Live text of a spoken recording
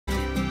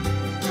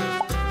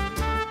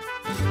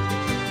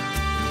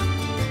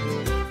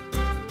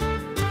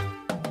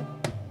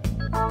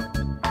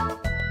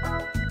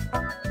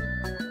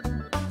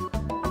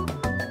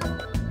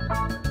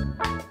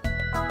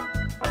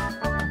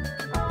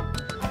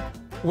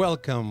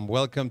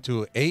Welcome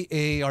to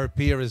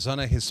AARP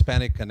Arizona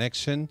Hispanic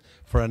Connection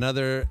for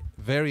another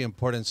very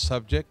important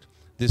subject.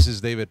 This is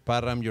David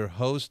Parram, your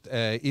host.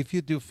 If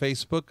you do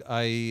Facebook,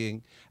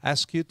 I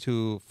ask you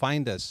to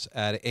find us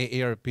at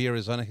AARP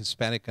Arizona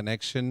Hispanic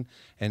Connection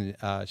and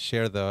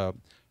share the,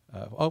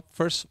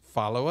 first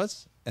follow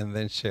us and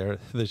then share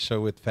the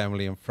show with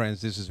family and friends.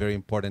 This is very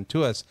important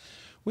to us.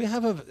 We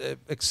have an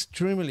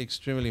extremely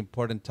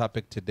important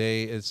topic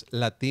today. Is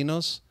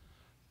Latinos,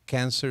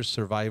 cancer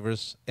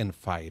survivors and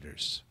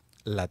fighters.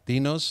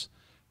 Latinos,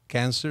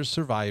 cancer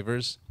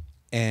survivors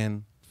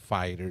and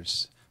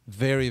fighters.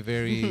 Very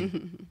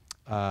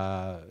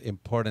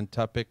important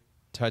topic,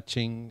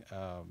 touching,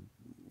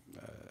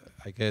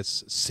 I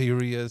guess,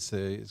 serious.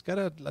 It's got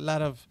a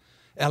lot of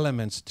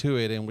elements to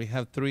it, and we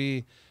have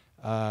three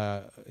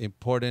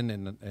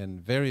important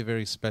and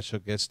very special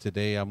guests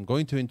today. I'm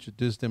going to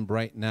introduce them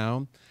right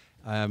now.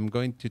 I'm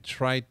going to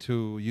try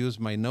to use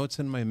my notes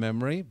and my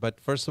memory,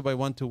 but first of all, I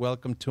want to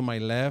welcome to my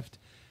left,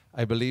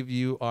 I believe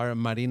you are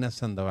Marina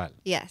Sandoval.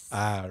 Yes.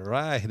 All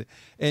right.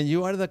 And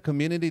you are the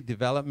Community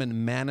Development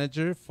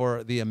Manager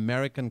for the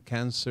American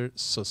Cancer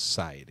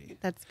Society.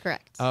 That's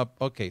correct.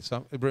 Okay,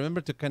 so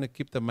remember to kind of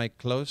keep the mic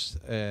close,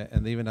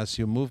 and even as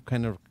you move,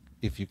 kind of,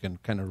 if you can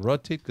kind of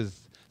rotate,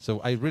 because so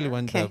I really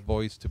want the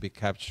voice to be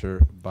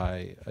captured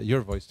by,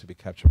 your voice to be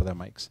captured by the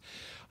mics.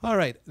 All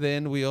right,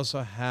 then we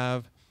also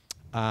have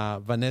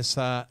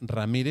Vanessa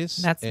Ramirez.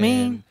 That's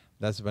me.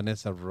 That's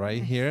Vanessa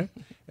right here.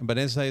 And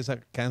Vanessa is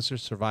a cancer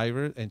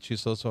survivor, and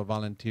she's also a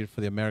volunteer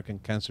for the American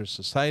Cancer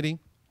Society.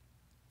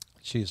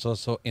 She's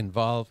also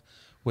involved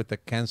with the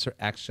Cancer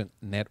Action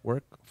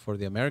Network for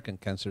the American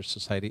Cancer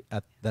Society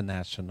at the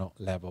national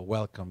level.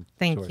 Welcome.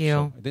 Thank to our you.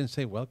 show. I didn't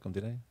say welcome,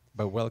 did I?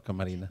 But welcome,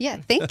 Marina.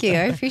 Yeah, thank you.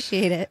 I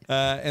appreciate it.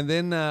 And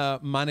then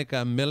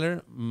Monica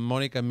Miller.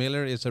 Monica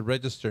Miller is a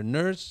registered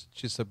nurse.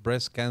 She's a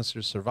breast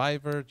cancer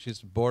survivor.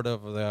 She's board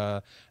of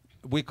the,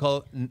 we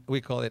call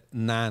it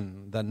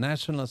NAN, the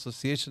National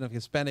Association of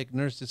Hispanic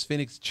Nurses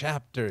Phoenix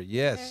Chapter.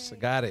 Yes, hey.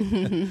 Got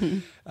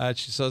it.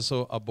 She's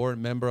also a board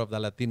member of the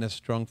Latinos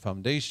Strong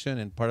Foundation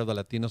and part of the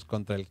Latinos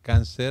Contra el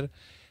Cáncer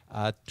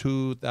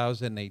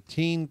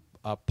 2018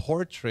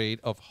 Portrait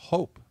of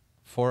Hope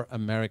for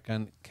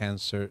American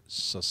Cancer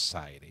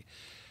Society.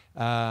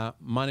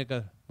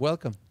 Monica,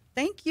 welcome.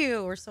 Thank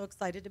you. We're so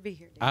excited to be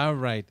here, David. All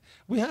right.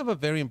 We have a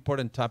very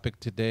important topic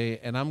today,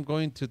 and I'm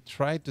going to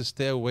try to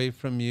stay away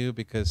from you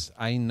because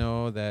I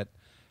know that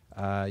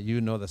you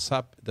know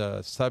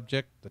the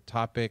subject, the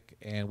topic,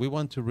 and we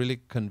want to really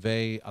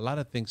convey a lot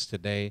of things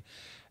today.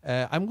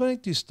 I'm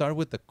going to start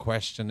with a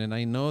question, and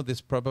I know this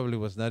probably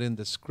was not in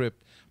the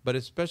script, but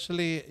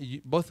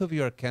especially both of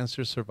you are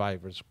cancer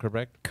survivors,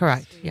 correct?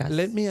 Correct, yes.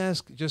 Let me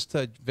ask just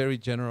a very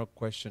general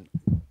question.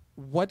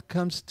 What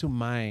comes to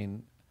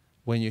mind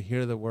when you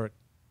hear the word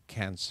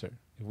cancer?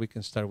 If we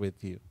can start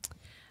with you.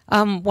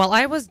 Well,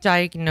 I was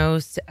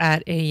diagnosed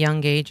at a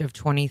young age of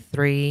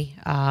 23,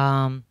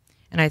 and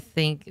I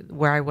think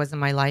where I was in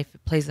my life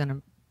plays an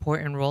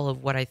important role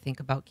of what I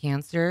think about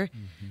cancer.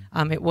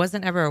 Mm-hmm. It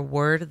wasn't ever a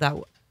word that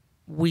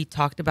we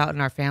talked about in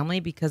our family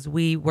because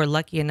we were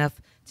lucky enough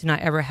to not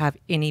ever have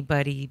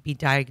anybody be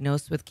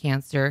diagnosed with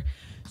cancer.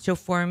 So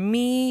for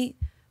me,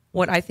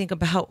 what I think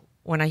about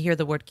when I hear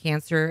the word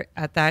cancer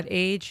at that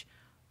age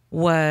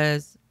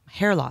was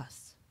hair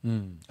loss.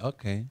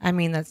 Okay. I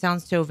mean, that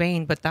sounds so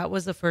vain, but that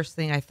was the first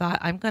thing I thought.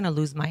 I'm going to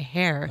lose my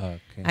hair.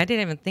 Okay. I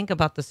didn't even think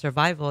about the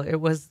survival. It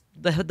was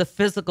the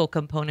physical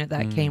component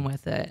that came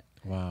with it.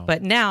 Wow.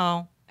 But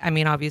now, I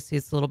mean, obviously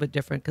it's a little bit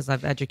different because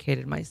I've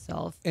educated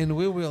myself. And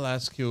we will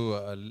ask you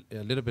a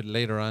little bit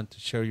later on to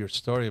share your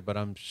story, but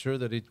I'm sure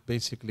that it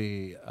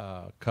basically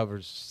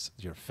covers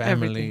your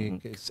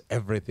family.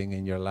 Everything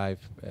in your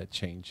life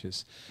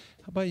changes.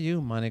 How about you,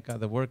 Monica?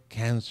 The word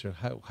cancer,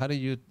 how do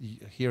you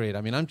hear it?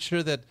 I mean, I'm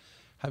sure that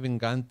having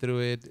gone through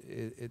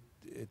it,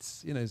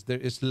 it's, you know,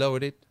 it's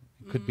loaded.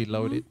 It could be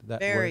loaded, that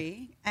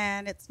Very. word.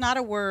 And it's not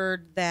a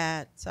word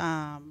that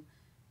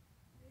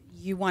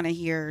you want to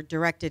hear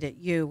directed at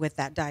you with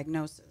that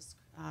diagnosis.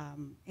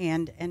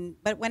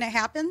 But when it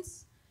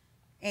happens,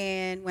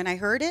 and when I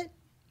heard it,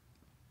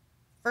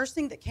 first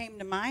thing that came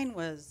to mind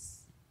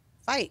was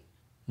fight.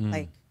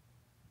 Like,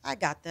 I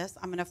got this.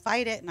 I'm going to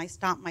fight it. And I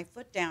stomped my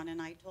foot down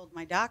and I told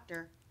my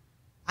doctor,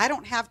 I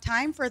don't have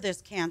time for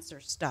this cancer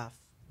stuff.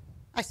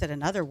 I said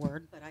another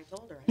word, but I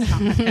told her,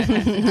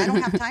 I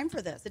don't have time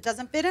for this. It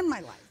doesn't fit in my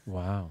life.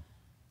 Wow.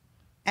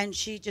 And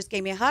she just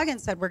gave me a hug and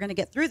said, we're going to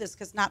get through this,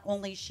 because not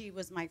only she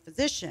was my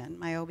physician,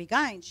 my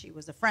OB-GYN, she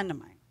was a friend of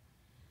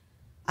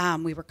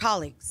mine. We were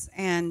colleagues.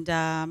 And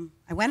I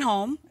went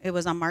home. It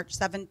was on March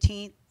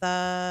 17th,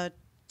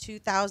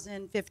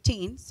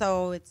 2015.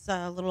 So it's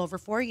a little over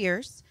 4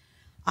 years.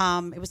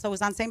 It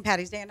was on St.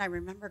 Patty's Day, and I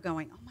remember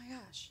going, oh my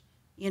gosh,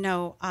 you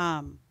know,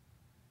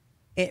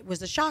 it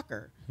was a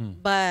shocker.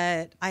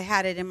 But I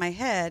had it in my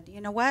head,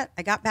 you know what?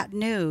 I got bad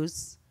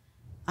news.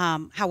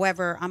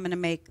 However, I'm going to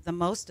make the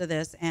most of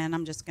this, and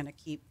I'm just going to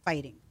keep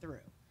fighting through.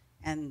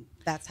 And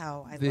that's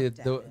how I looked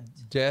at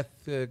it.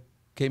 Death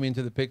came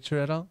into the picture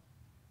at all?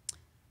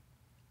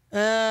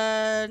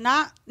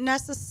 Not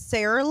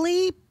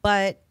necessarily,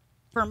 but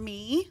for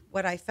me,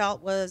 what I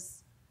felt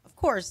was, of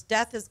course,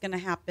 death is going to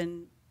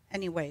happen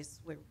anyways,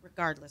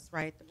 regardless,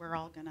 right? We're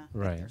all going to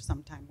get there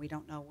sometime. We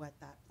don't know what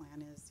that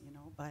plan is,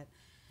 but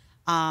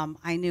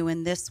I knew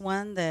in this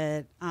one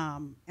that,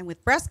 and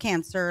with breast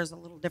cancer is a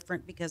little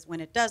different because when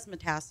it does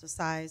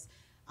metastasize,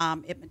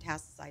 it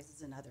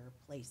metastasizes in other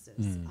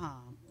places,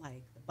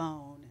 like the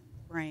bone and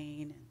the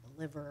brain and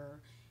the liver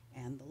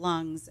and the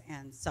lungs.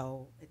 And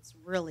so it's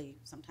really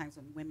sometimes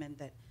when women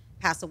that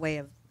pass away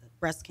of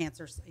breast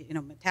cancer,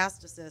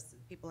 metastasis,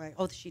 people are like,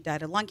 oh, she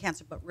died of lung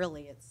cancer, but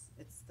really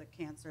it's the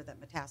cancer that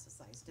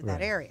metastasized to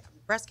that area,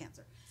 breast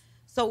cancer.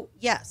 So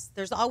yes,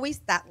 there's always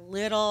that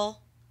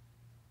little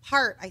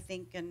part, I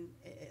think, and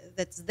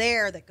that's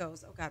there that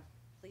goes, oh God,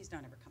 please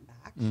don't ever come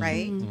back,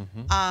 right?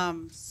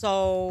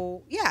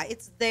 So yeah,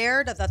 it's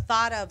there to the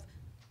thought of,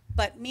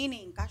 but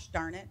meaning, gosh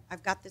darn it,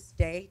 I've got this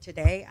day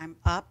today, I'm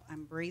up,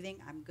 I'm breathing,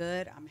 I'm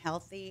good, I'm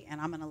healthy,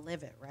 and I'm going to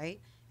live it, right?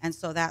 And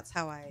so that's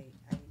how I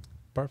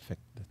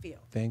Perfect. feel.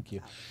 Thank you.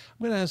 I'm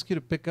going to ask you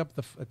to pick up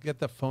get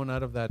the phone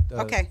out of that.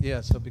 Okay. Yeah.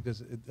 So because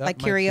that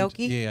Like might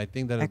karaoke? Yeah, I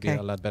think that'll be Okay.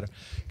 a lot better.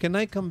 Can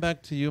I come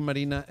back to you,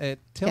 Marina?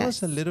 Tell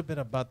us a Yes. little bit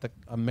about the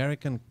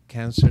American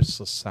Cancer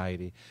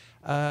Society.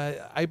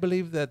 I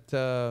believe that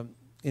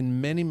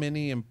in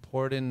many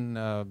important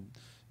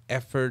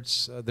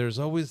efforts, there's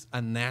always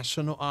a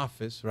national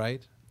office,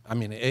 right? I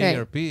mean,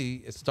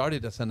 AARP, it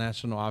started as a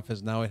national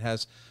office. Now it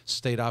has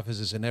state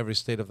offices in every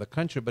state of the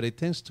country, but it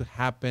tends to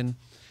happen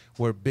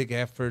where big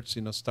efforts,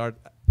 start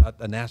at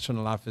a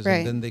national office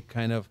and then they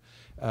kind of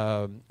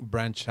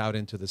branch out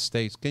into the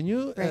states. Can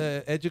you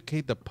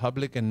educate the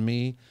public and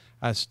me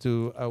as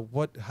to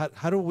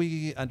how do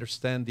we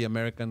understand the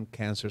American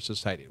Cancer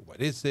Society?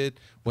 What is it?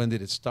 When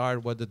did it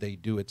start? What do they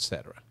do,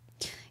 etc.?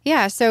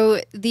 Yeah,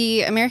 so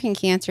the American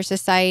Cancer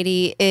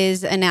Society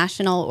is a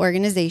national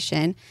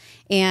organization,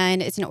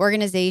 and it's an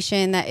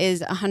organization that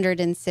is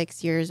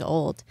 106 years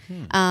old.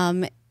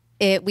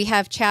 We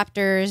have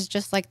chapters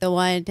just like the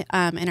one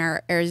in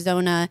our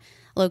Arizona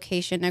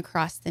location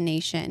across the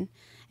nation.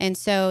 And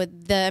so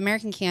the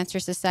American Cancer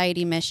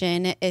Society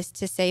mission is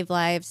to save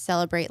lives,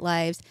 celebrate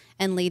lives,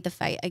 and lead the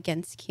fight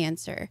against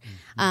cancer.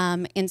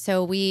 And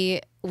so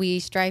we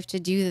strive to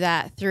do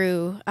that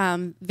through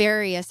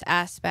various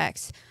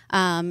aspects.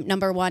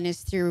 Number one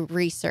is through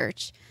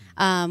research.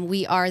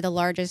 We are the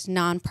largest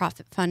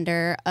nonprofit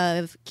funder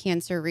of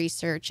cancer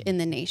research in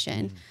the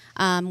nation.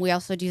 We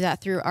also do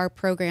that through our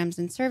programs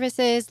and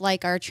services,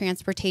 like our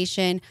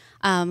transportation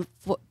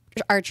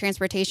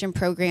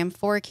program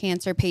for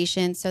cancer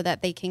patients so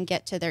that they can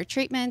get to their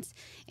treatments,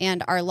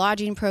 and our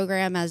lodging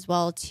program as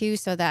well too,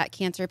 so that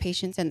cancer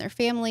patients and their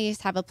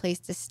families have a place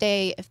to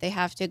stay if they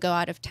have to go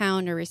out of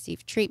town to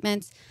receive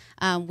treatments.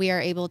 We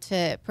are able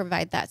to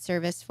provide that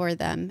service for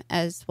them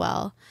as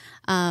well.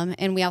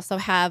 And we also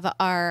have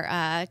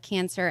our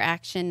Cancer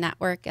Action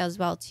Network as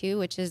well too,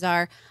 which is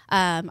our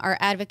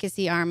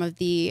advocacy arm of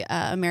the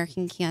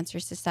American Cancer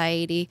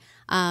Society,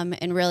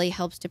 and really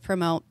helps to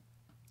promote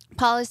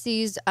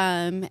policies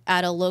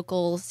at a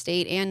local,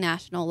 state, and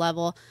national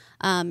level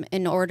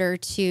in order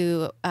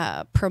to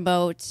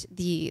promote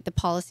the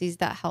policies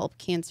that help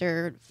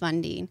cancer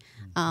funding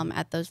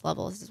at those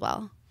levels as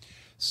well.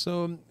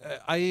 So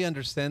I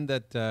understand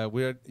that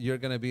you're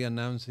going to be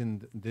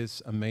announcing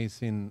this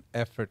amazing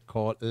effort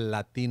called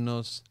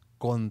Latinos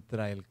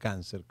Contra el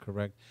Cáncer,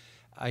 correct?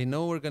 I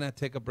know we're going to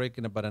take a break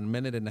in about a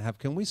minute and a half.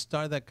 Can we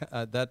start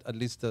that at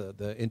least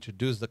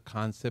introduce the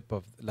concept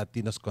of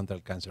Latinos Contra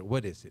el Cáncer?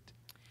 What is it?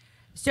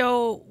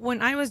 So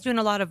when I was doing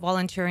a lot of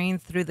volunteering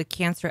through the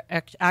Cancer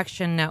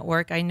Action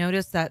Network, I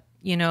noticed that,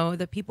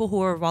 the people who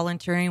were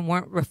volunteering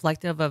weren't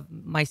reflective of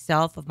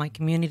myself, of my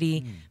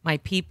community, my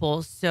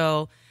people.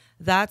 So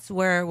that's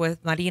where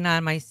with Marina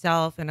and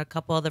myself and a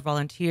couple other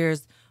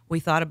volunteers, we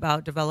thought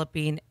about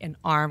developing an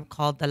arm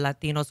called the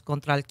Latinos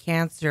Contra el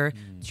Cáncer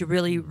to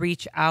really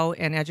reach out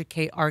and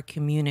educate our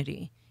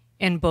community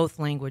in both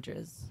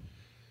languages.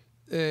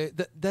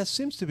 That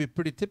seems to be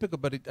pretty typical,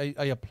 but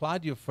I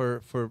applaud you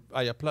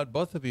I applaud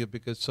both of you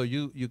because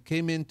you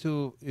came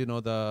into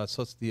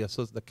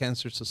the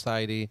Cancer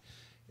Society,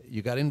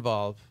 you got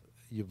involved,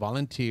 you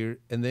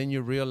volunteered, and then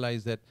you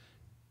realize that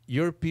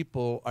your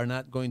people are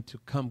not going to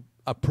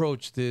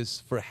approach this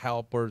for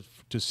help or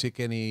to seek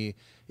any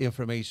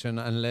information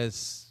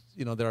unless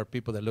there are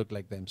people that look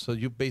like them. So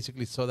you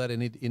basically saw that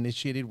and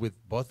initiated with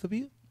both of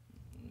you?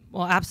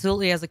 Well,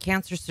 absolutely. As a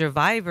cancer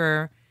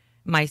survivor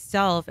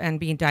myself and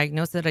being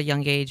diagnosed at a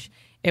young age,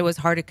 it was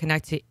hard to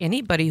connect to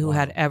anybody who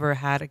had ever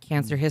had a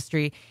cancer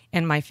history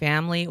in my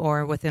family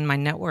or within my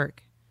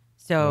network.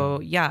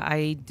 So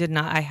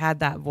I had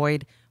that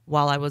void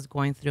while I was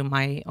going through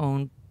my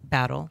own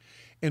battle.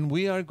 And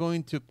we are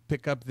going to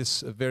pick up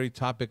this very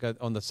topic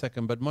on the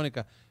second. But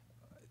Monica,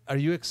 are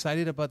you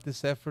excited about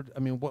this effort? I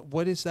mean,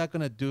 what is that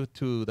going to do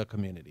to the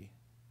community?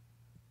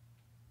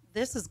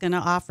 This is going to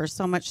offer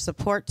so much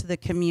support to the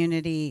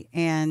community.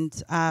 And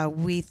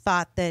we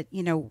thought that,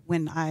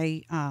 when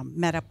I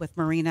met up with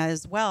Marina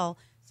as well,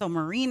 so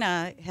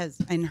Marina has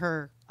in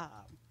her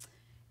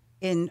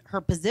in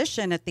her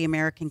position at the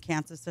American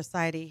Cancer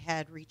Society,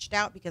 had reached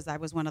out because I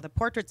was one of the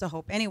Portraits of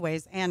Hope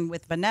anyways. And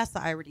with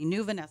Vanessa, I already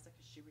knew Vanessa.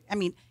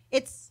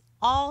 It's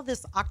all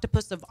this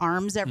octopus of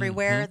arms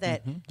everywhere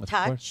that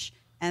touch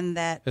and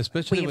that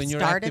especially when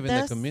you're active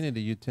in the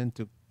community, you tend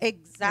to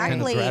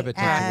exactly kind of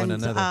gravitate to one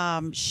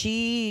another.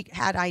 She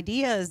had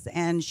ideas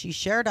and she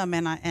shared them,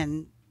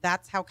 and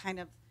that's how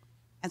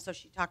and so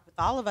she talked with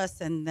all of us,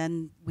 and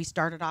then we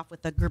started off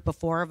with a group of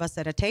 4 of us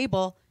at a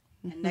table.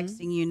 And next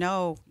thing you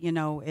know,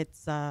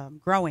 it's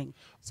growing.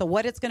 So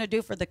what it's going to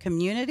do for the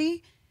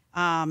community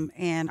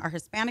and our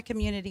Hispanic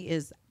community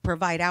is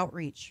provide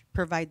outreach,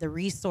 provide the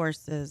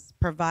resources,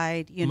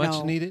 provide,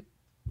 much needed.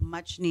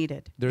 Much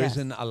needed. There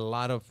isn't a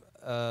lot of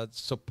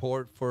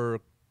support for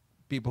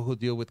people who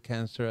deal with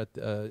cancer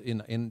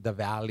in the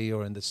valley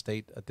or in the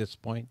state at this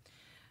point.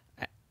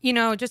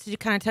 Just to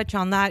kind of touch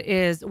on that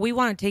is we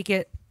want to take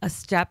it a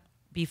step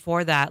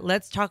before that.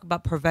 Let's talk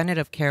about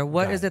preventative care.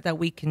 What is it that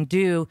we can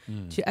do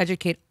to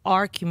educate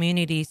our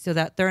community so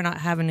that they're not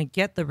having to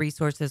get the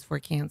resources for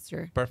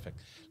cancer? Perfect.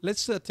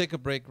 Let's take a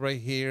break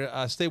right here.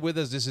 Stay with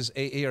us. This is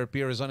AARP,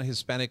 Arizona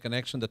Hispanic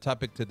Connection. The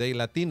topic today,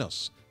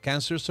 Latinos,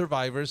 cancer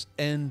survivors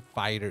and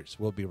fighters.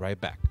 We'll be right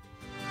back.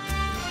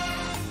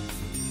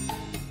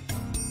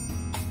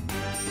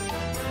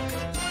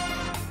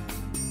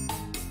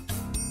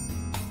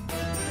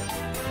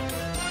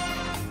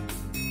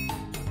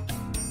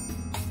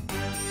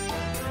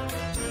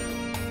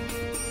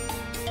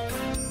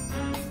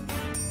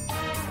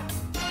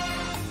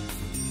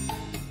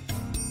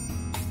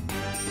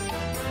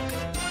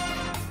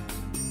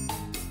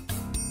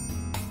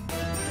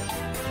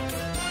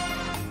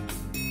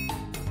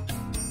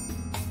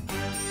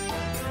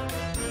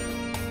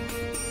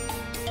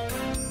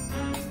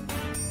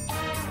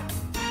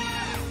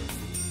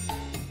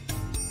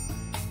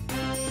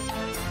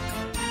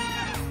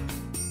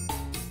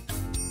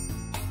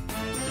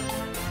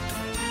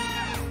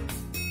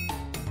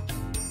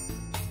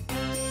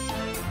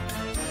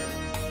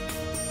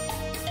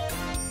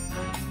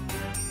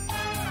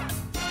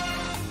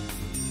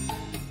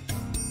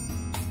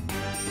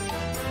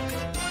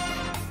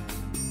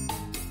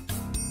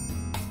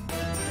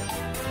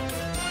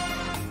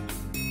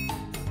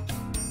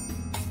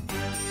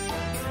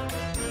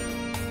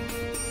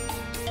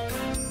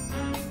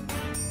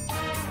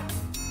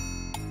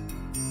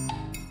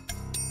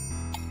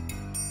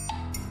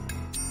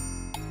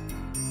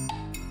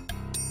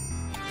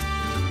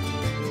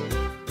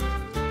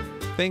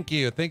 Thank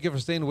you. Thank you for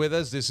staying with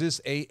us. This is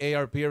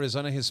AARP,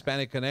 Arizona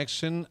Hispanic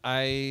Connection.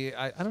 I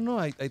don't know.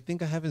 I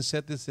think I haven't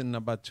said this in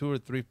about 2 or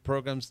 3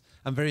 programs.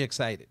 I'm very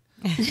excited.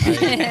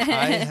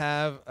 I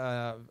have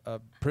a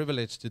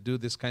privilege to do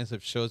these kinds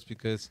of shows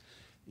because,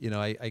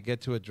 I get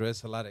to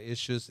address a lot of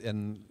issues,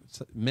 and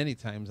many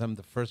times I'm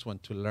the first one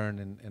to learn,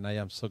 and I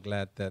am so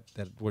glad that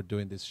we're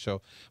doing this show.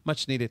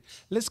 Much needed.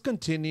 Let's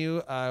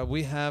continue.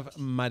 We have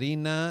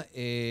Marina.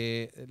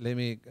 Let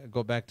me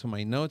go back to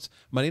my notes.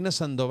 Marina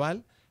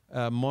Sandoval,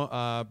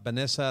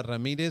 Vanessa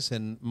Ramirez,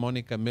 and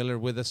Monica Miller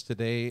with us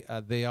today.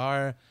 They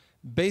are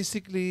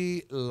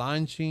basically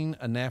launching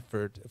an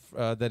effort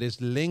that is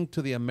linked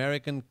to the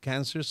American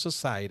Cancer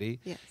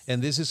Society. Yes.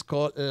 And this is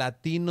called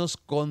Latinos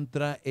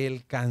Contra el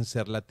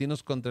Cáncer.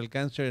 Latinos Contra el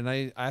Cáncer. And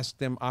I asked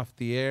them off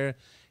the air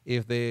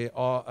if they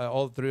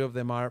all 3 of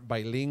them are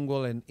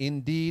bilingual. And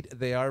indeed,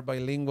 they are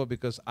bilingual,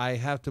 because I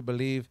have to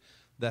believe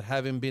that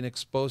having been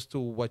exposed to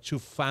what you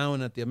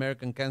found at the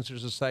American Cancer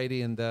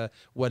Society and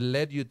what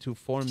led you to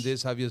form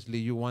this, obviously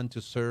you want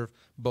to serve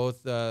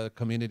both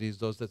communities,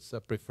 those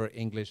that prefer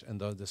English and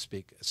those that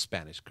speak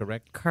Spanish,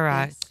 correct?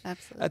 Correct. Yes,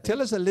 absolutely.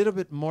 Tell us a little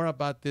bit more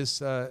about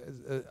this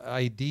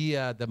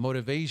idea, the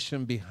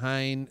motivation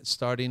behind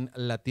starting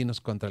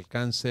Latinos Contra el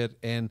Cáncer,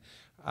 and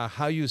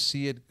how you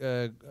see it.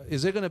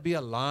 Is there going to be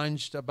a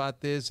launch about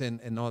this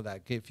and all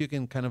that? If you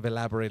can kind of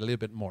elaborate a little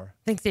bit more.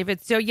 Thanks,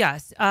 David. So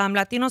yes,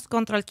 Latinos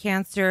Contra el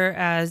Cáncer,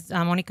 as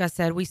Monica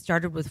said, we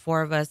started with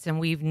 4 of us, and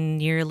we've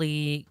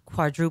nearly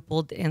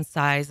quadrupled in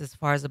size as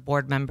far as the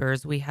board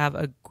members. We have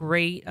a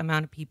great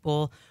amount of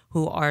people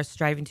who are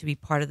striving to be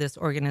part of this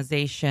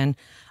organization.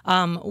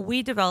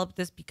 We developed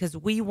this because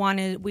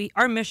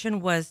our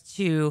mission was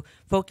to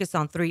focus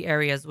on 3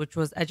 areas, which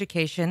was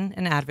education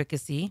and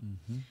advocacy,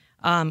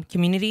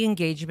 community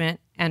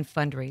engagement, and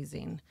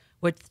fundraising.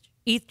 With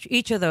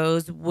each of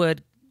those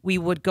we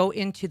would go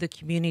into the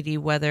community,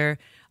 whether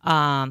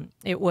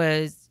it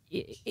was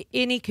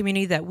any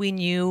community that we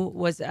knew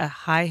was a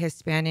high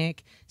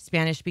Hispanic,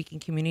 Spanish-speaking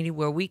community,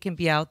 where we can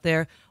be out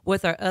there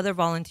with our other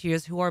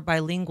volunteers who are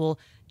bilingual,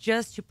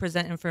 just to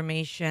present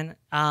information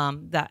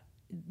that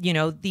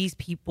these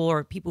people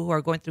or people who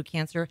are going through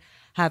cancer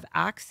have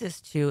access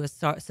to,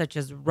 such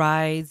as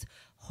rides,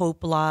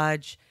 Hope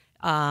Lodge.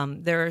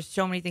 There are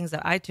so many things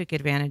that I took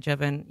advantage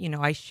of, and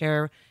I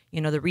share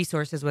the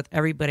resources with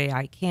everybody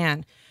I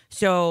can.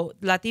 So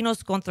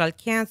Latinos Contra el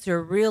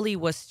Cáncer really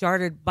was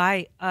started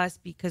by us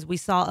because we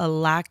saw a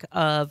lack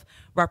of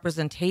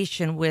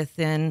representation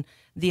within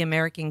the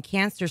American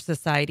Cancer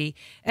Society.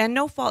 And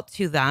no fault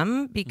to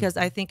them, because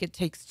I think it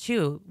takes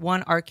two.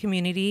 One, our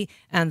community,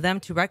 and them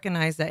to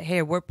recognize that,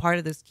 hey, we're part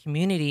of this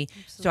community.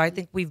 Absolutely. So I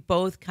think we've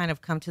both kind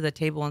of come to the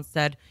table and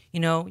said, you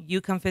know,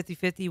 you come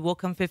 50-50, we'll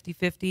come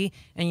 50-50.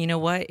 And you know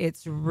what?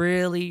 It's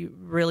really,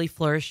 really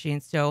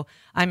flourishing. So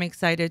I'm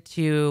excited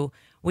to...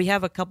 We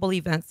have a couple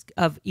events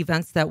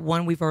that,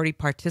 one, we've already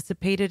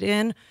participated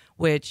in,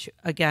 which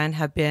again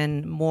have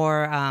been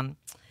more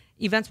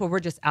events where we're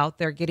just out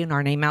there getting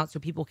our name out so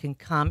people can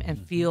come and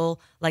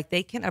feel like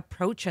they can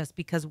approach us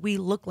because we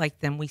look like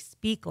them, we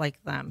speak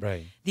like them.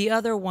 Right. The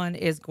other one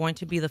is going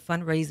to be the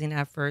fundraising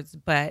efforts,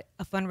 but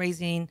a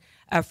fundraising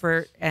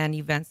effort and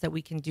events that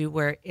we can do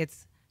where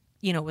it's,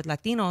 you know, with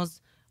Latinos,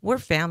 we're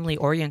family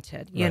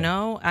oriented, you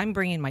know. I'm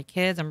bringing my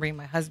kids, I'm bringing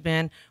my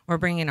husband, we're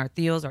bringing our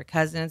tios, our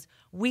cousins.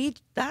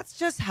 That's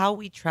just how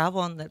we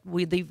travel, and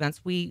the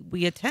events we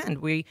attend.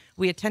 We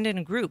attend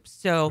in groups.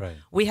 So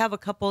we have a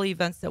couple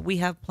events that we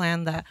have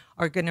planned that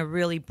are going to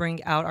really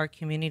bring out our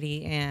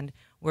community, and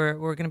we're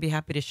going to be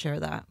happy to share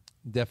that.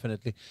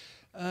 Definitely.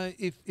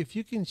 If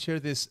you can share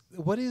this,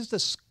 what is the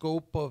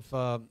scope of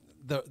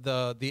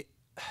the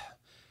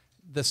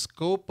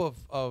scope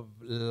of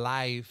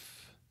life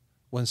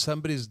when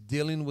somebody's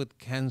dealing with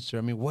cancer?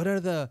 I mean, what are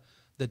the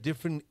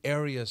different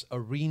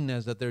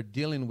arenas that they're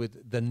dealing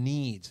with, the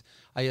needs?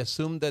 I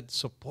assume that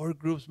support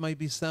groups might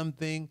be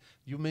something.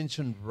 You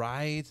mentioned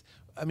rights.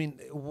 I mean,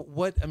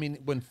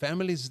 when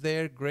family's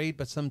there, great,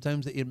 but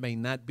sometimes it may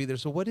not be there.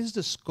 So what is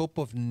the scope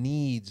of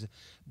needs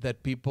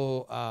that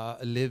people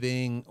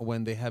living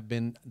when they have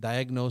been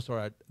diagnosed or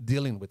are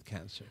dealing with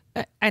cancer?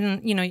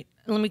 And, you know,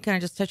 let me kind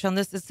of just touch on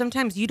this. Is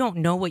sometimes you don't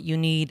know what you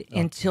need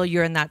until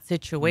you're in that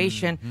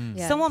situation.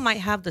 Yes. Someone might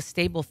have the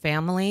stable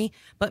family,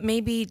 but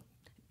maybe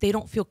they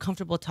don't feel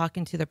comfortable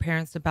talking to their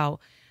parents about,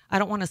 I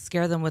don't want to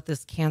scare them with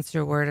this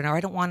cancer word, or I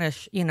don't want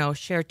to,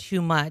 share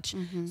too much.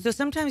 So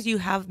sometimes you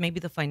have maybe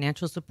the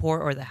financial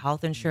support or the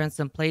health insurance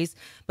in place,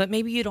 but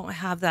maybe you don't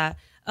have that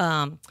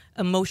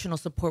emotional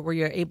support where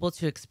you're able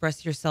to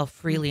express yourself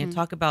freely and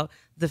talk about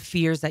the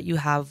fears that you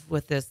have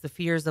with this, the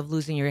fears of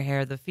losing your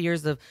hair, the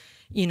fears of,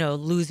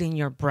 losing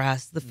your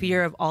breast, the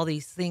fear of all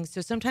these things. So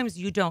sometimes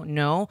you don't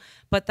know,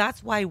 but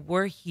that's why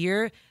we're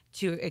here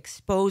to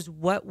expose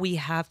what we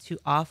have to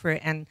offer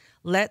and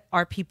let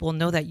our people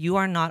know that you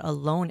are not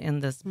alone in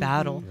this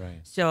battle. Right.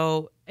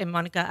 So, and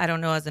Monica, I don't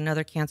know, as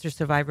another cancer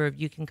survivor, if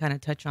you can kind of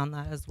touch on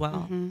that as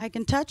well. I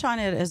can touch on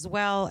it as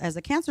well as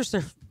a cancer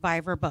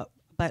survivor, but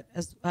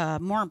as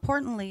more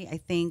importantly, I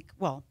think,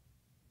 well,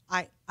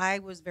 I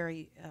was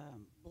very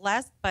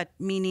blessed, but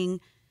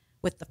meaning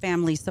with the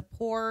family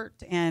support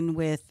and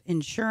with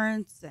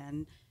insurance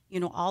and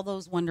all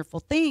those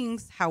wonderful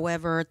things.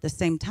 However, at the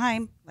same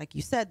time, like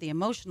you said, the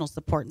emotional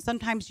support. And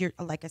sometimes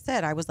like I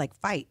said, I was like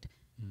fight.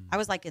 I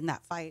was like in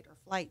that fight or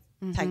flight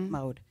type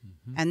mode.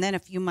 And then a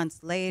few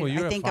months later,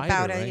 I think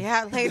about it. Right?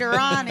 Yeah, later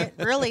on,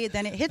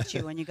 then it hits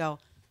you and you go,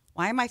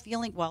 why am I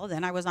feeling? Well,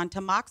 then I was on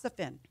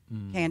tamoxifen.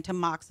 Okay, and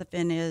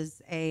tamoxifen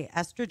is a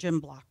estrogen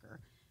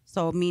blocker.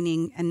 So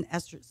meaning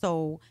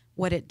so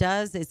what it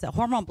does is a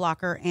hormone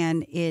blocker,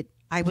 and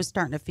I was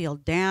starting to feel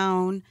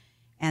down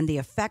and the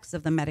effects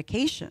of the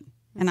medication.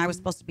 And I was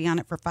supposed to be on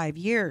it for 5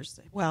 years.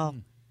 Well,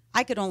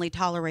 I could only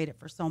tolerate it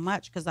for so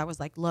much because I was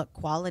like, look,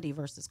 quality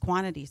versus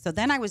quantity. So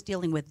then I was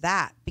dealing with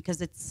that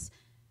because it's,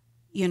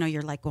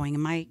 you're like going,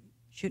 am I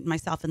shooting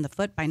myself in the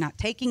foot by not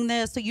taking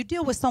this? So you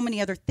deal with so many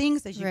other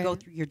things as you go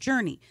through your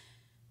journey.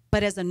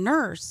 But as a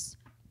nurse,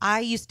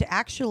 I used to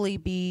actually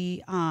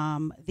be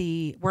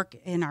the work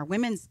in our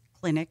women's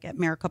clinic at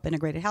Maricopa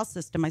Integrated Health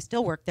System. I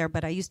still work there,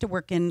 but I used to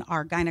work in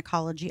our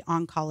gynecology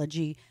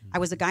oncology. I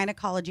was a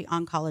gynecology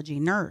oncology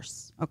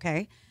nurse.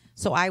 Okay,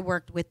 so I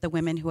worked with the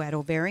women who had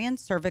ovarian,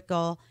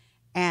 cervical,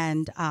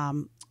 and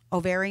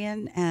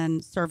uterine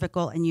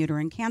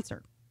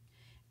cancer,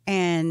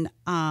 and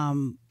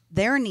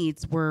their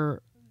needs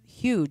were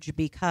huge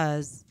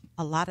because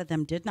a lot of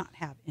them did not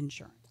have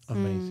insurance.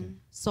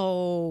 Amazing.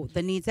 So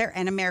the needs there,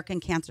 and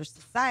American Cancer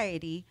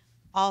Society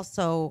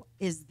also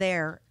is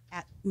there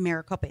at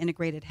Maricopa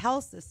Integrated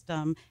Health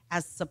System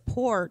as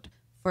support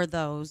for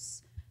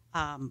those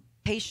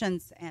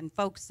patients and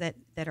folks that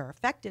are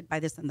affected by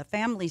this and the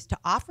families, to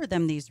offer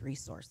them these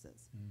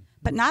resources.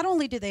 But not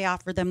only do they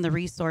offer them the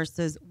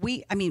resources,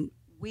 we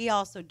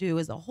also do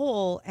as a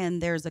whole,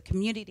 and there's a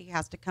community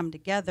has to come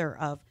together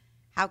of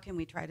how can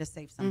we try to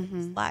save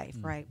somebody's life,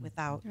 right,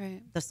 without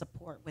the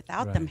support,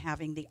 without them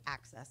having the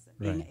access and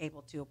being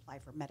able to apply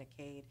for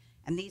Medicaid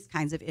and these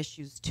kinds of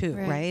issues too,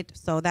 right?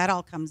 So that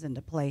all comes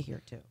into play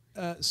here too.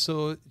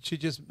 So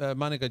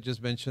Monica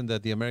just mentioned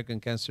that the American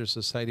Cancer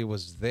Society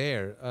was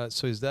there.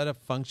 So is that a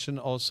function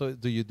also?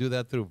 Do you do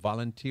that through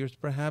volunteers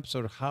perhaps?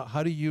 Or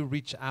how do you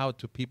reach out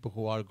to people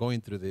who are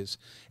going through this,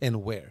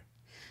 and where?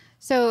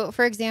 So,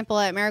 for example,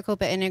 at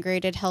Maricopa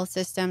Integrated Health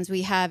Systems,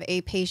 we have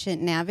a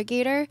patient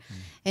navigator.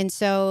 And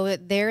so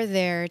they're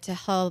there to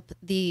help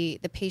the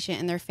patient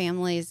and their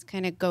families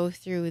kind of go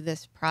through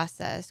this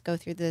process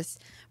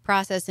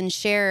and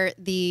share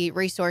the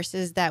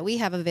resources that we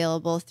have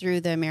available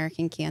through the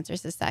American Cancer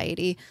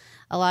Society.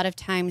 a lot of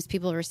times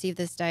people receive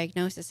this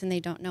diagnosis and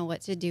they don't know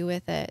what to do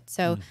with it.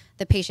 So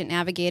the patient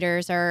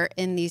navigators are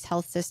in these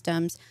health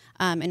systems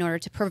in order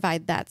to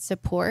provide that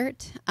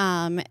support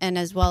and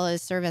as well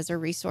as serve as a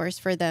resource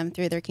for them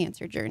through their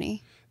cancer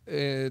journey.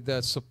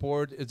 The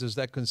support, does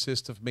that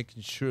consist of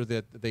making sure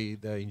that the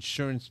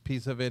insurance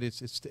piece of it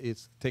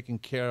is taken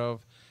care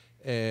of,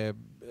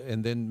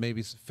 and then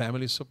maybe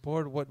family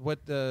support?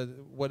 What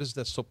does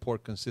that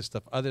support consist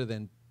of other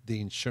than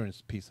the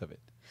insurance piece of it?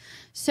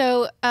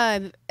 So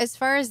as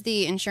far as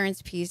the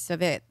insurance piece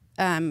of it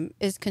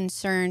is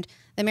concerned,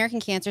 the American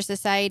Cancer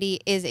Society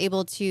is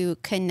able to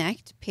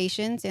connect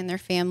patients and their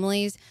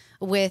families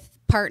with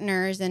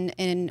partners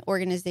and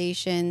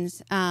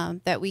organizations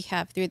that we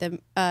have through the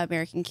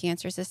American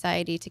Cancer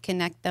Society to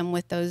connect them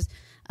with those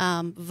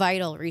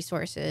vital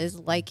resources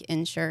like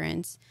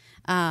insurance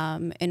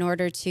in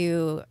order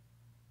to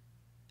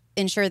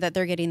ensure that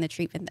they're getting the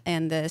treatment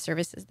and the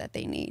services that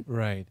they need.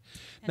 Right.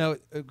 Now,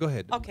 go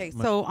ahead. Okay,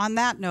 so on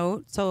that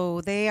note,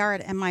 so they are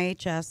at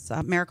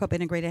MIHS, Maricopa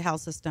Integrated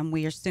Health System.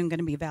 We are soon going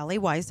to be Valley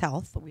Wise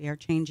Health. We are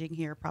changing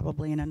here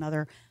probably in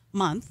another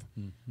month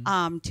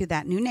to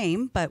that new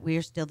name, but we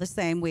are still the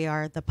same. We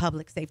are the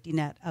public safety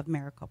net of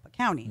Maricopa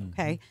County,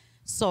 okay?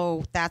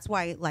 So that's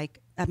why, like,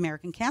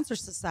 American Cancer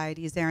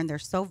Society is there, and they're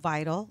so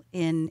vital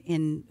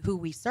in who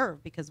we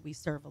serve, because we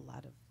serve a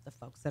lot of the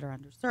folks that are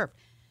underserved.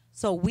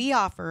 So we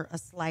offer a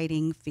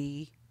sliding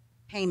fee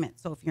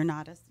payment. So if you're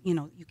not,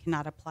 you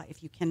cannot apply.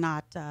 If you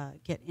cannot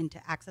get into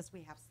access,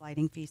 we have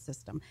sliding fee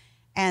system.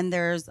 And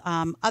there's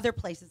other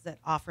places that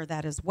offer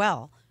that as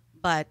well.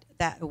 But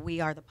that we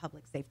are the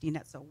public safety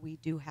net, so we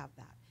do have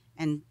that.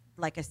 And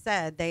like I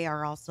said, they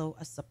are also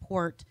a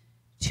support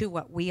to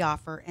what we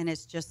offer, and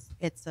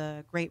it's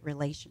a great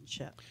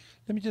relationship.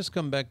 Let me just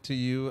come back to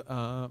you,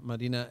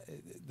 Marina.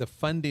 The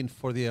funding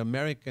for the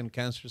American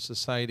Cancer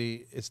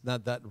Society is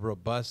not that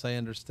robust, I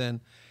understand.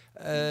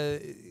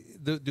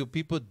 Do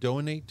people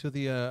donate to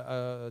the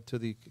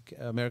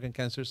American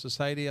Cancer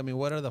Society? I mean,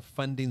 what are the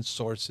funding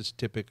sources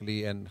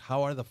typically, and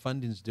how are the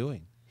fundings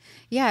doing?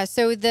 Yeah,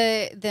 so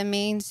the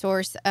main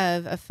source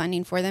of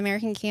funding for the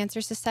American Cancer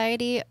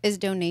Society is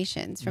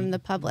donations from the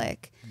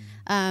public.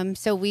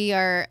 So we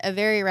are a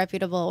very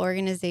reputable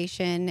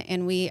organization,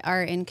 and we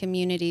are in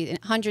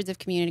hundreds of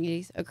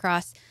communities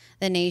across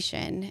the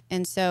nation.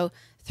 And so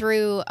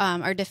through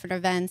our different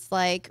events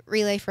like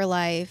Relay for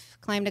Life,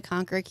 Climb to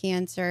Conquer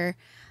Cancer,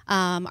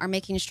 our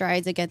Making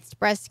Strides Against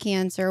Breast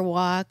Cancer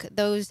walk,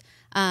 those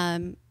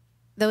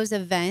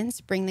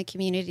events bring the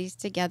communities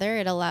together.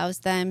 It allows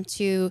them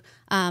to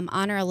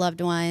honor a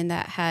loved one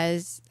that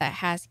has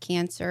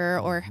cancer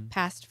or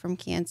passed from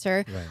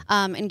cancer,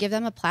 and give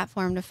them a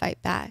platform to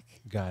fight back.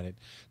 Got it.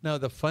 Now,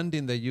 the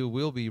funding that you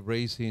will be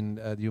raising,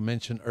 you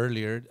mentioned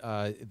earlier,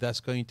 that's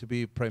going to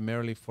be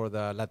primarily for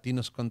the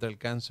Latinos Contra el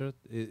Cáncer.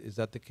 Is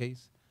that the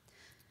case?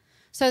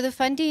 So the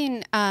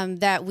funding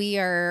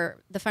the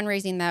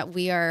fundraising that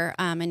we are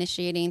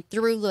initiating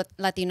through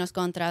Latinos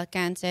Contra el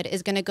Cáncer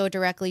is going to go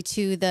directly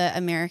to the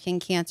American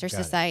Cancer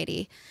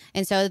Society.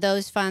 And so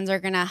those funds are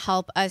going to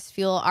help us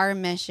fuel our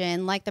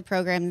mission, like the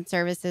programs and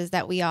services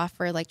that we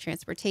offer, like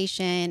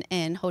transportation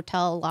and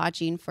hotel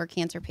lodging for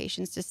cancer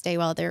patients to stay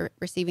while they're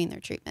receiving their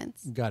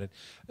treatments. Got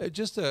it.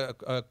 Just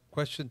a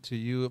question to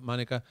you,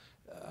 Monica.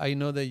 I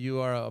know that you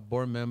are a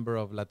board member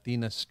of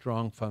Latina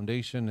Strong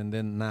Foundation, and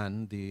then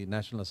NAN, the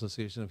National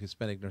Association of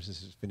Hispanic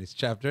Nurses Hispanic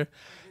chapter.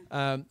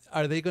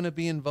 Are they going to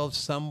be involved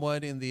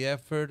somewhat in the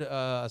effort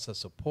as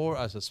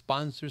a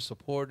sponsor,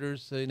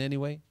 supporters in any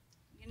way?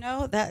 You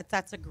know,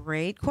 that's a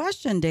great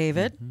question,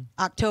 David.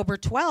 October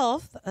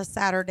 12th, a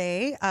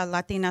Saturday,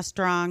 Latina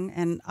Strong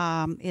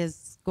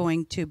is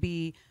going to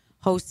be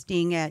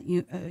hosting at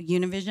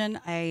Univision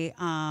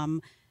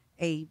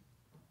a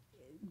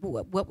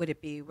what would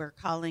it be? We're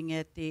calling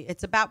it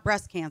it's about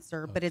breast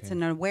cancer, but it's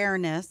an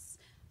awareness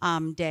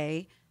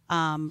day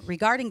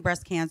regarding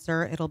breast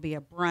cancer. It'll be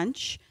a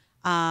brunch.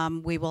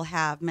 We will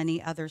have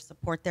many other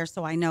support there.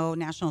 So I know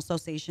National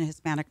Association of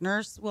Hispanic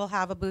Nurse will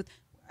have a booth.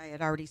 I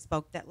had already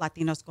spoke that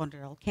Latinos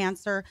Contra el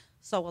Cáncer.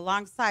 So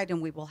alongside,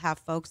 and we will have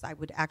folks, I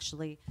would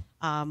actually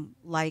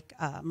like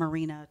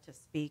Marina to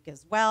speak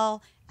as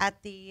well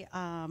at the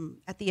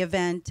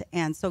event.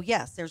 And so,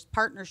 yes, there's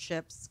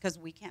partnerships because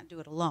we can't do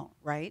it alone,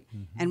 right?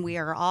 And we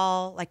are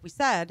all, like we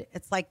said,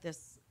 it's like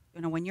this,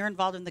 when you're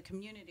involved in the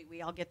community,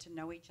 we all get to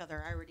know each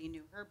other. I already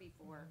knew her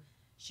before.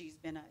 She's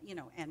been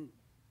and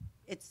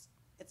it's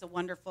a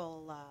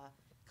wonderful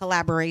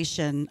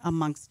collaboration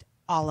amongst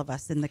all of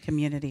us in the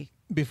community.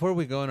 Before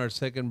we go on our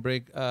second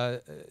break,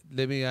 let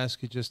me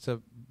ask you just a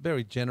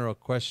very general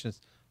question.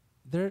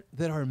 There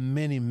are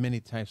many, many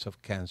types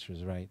of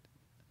cancers, right?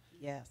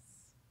 Yes.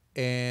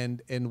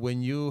 And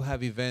when you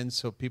have events,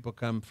 so people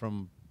come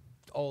from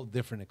all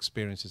different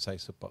experiences, I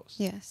suppose.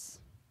 Yes.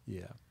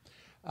 Yeah.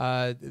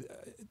 Uh,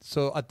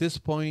 so at this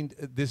point,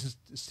 this is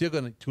still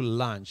going to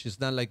launch. It's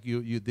not like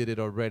you did it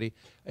already,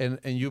 and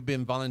you've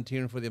been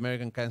volunteering for the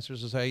American Cancer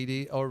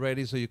Society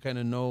already, so you kind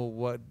of know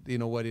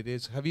what it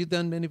is. Have you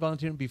done any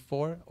volunteering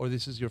before, or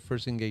this is your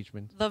first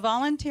engagement? The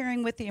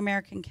volunteering with the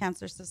American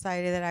Cancer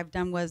Society that I've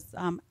done was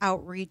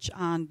outreach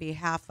on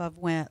behalf of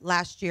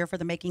last year for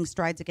the Making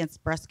Strides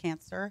Against Breast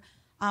Cancer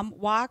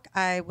walk.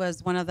 I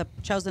was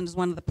chosen as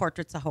one of the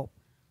Portraits of Hope.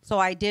 So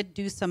I did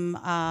do some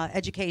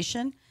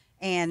education,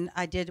 and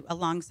I did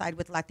alongside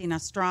with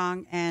Latinos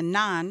Strong and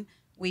Non.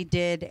 We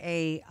did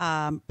a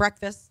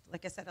breakfast,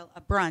 like I said,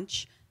 a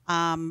brunch,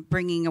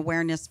 bringing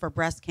awareness for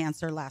breast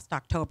cancer last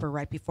October,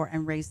 right before,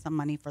 and raised some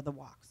money for the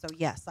walk. So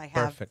yes, I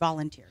have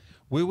volunteered.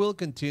 We will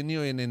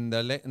continue, and in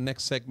the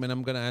next segment,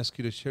 I'm going to ask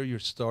you to share your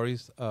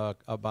stories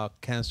about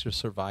cancer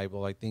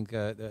survival. I think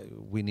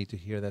we need to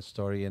hear that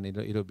story, and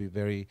it'll be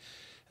very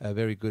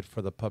good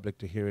for the public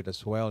to hear it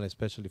as well, and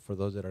especially for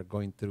those that are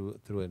going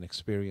through an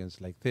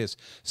experience like this.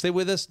 Stay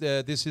with us.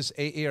 This is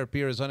AARP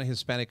Arizona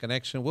Hispanic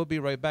Connection. We'll be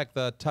right back.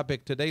 The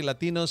topic today,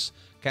 Latinos,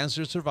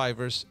 cancer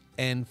survivors,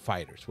 and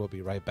fighters. We'll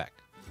be right back.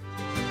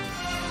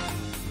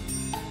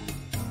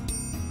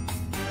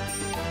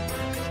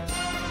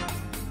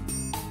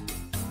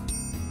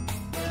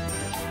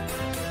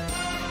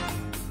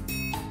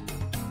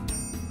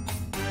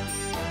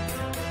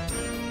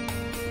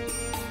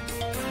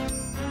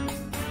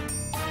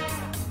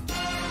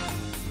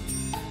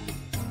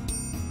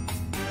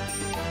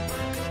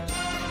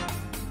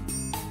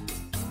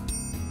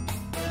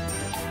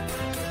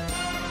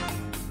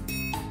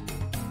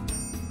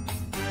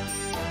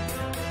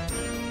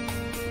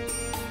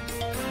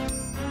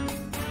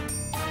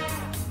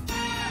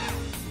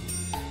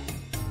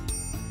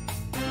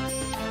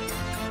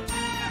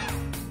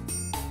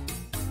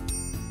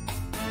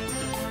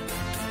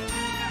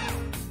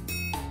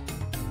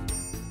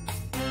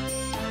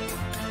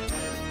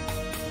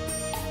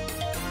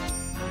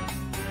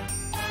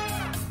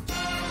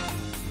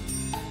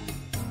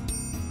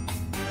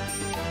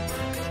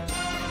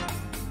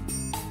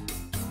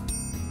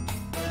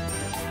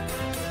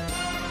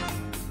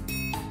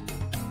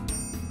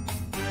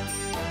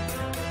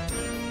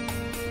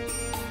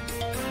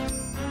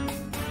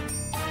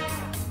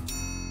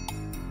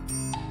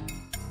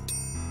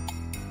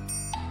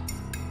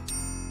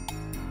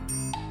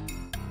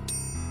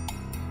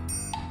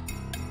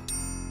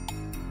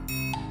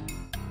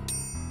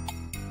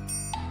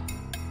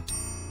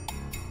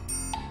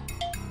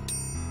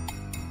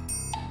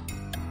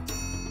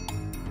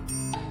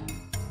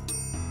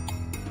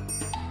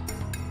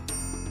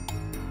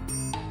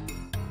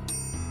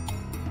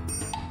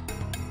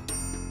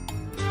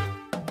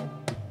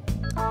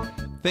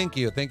 Thank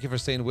you. Thank you for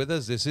staying with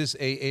us. This is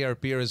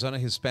AARP Arizona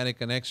Hispanic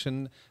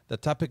Connection. The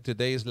topic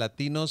today is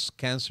Latinos,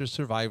 cancer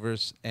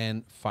survivors,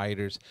 and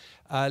fighters.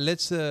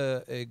 Let's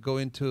go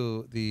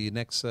into the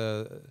next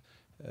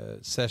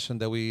session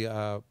that we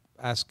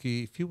ask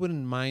you, if you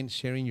wouldn't mind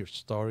sharing your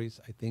stories.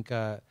 I think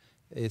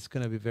it's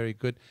going to be very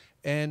good.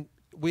 And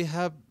we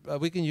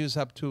can use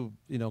up to,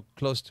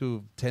 close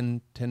to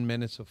 10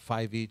 minutes of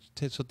 5 each.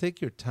 So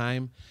take your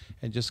time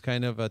and just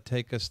kind of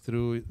take us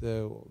through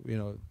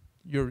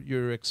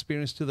your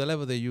experience to the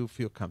level that you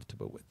feel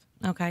comfortable with.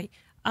 Okay.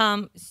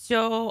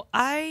 So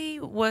I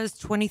was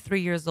 23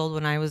 years old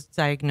when I was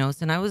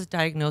diagnosed, and I was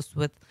diagnosed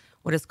with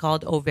what is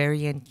called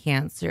ovarian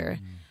cancer.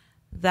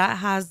 That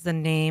has the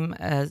name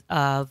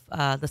of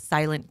the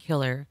silent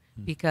killer,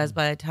 because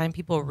by the time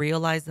people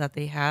realize that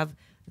they have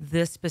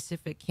this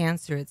specific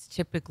cancer, it's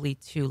typically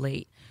too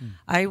late.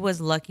 I was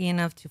lucky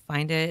enough to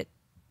find it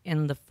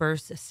in the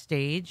first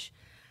stage.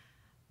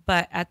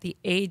 But at the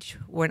age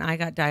when I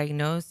got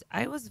diagnosed,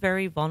 I was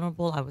very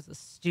vulnerable. I was a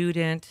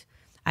student.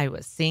 I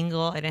was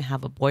single. I didn't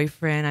have a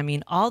boyfriend. I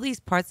mean, all these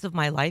parts of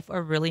my life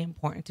are really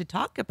important to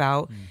talk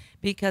about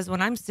because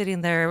when I'm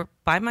sitting there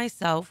by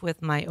myself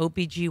with my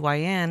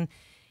OBGYN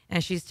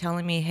and she's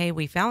telling me, hey,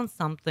 we found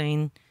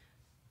something,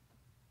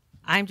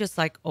 I'm just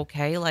like,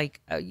 okay,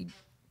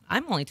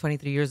 I'm only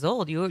 23 years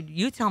old.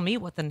 You tell me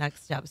what the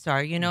next steps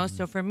are,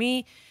 So for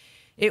me,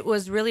 it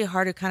was really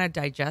hard to kind of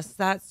digest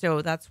that.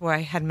 So that's why I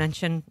had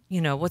mentioned,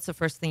 what's the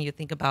first thing you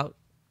think about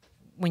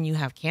when you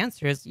have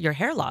cancer is your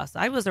hair loss.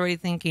 I was already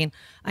thinking,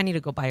 I need to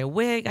go buy a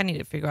wig. I need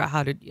to figure out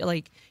how to,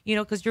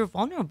 because you're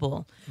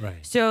vulnerable.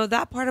 Right. So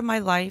that part of my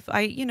life,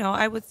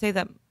 I would say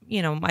that,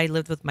 I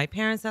lived with my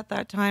parents at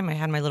that time. I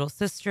had my little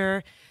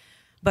sister.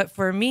 But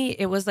for me,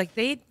 it was like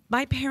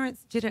my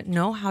parents didn't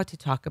know how to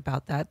talk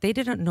about that. They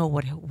didn't know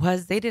what it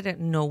was. They didn't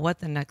know what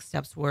the next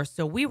steps were.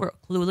 So we were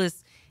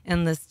clueless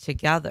in this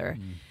together.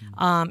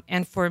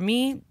 And for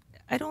me,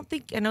 I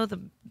know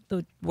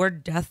the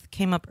word death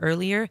came up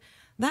earlier.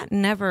 That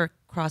never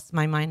crossed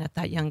my mind at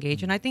that young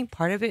age. And I think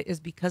part of it is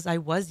because I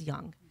was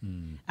young.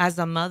 As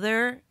a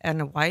mother and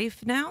a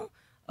wife now,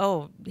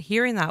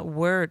 hearing that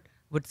word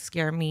would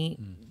scare me,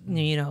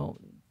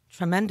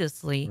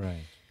 tremendously.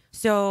 Right.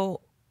 So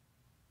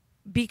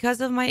because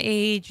of my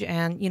age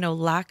and,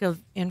 lack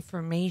of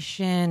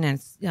information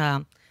and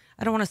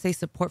I don't want to say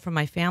support from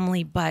my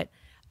family, but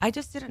I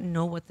just didn't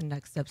know what the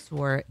next steps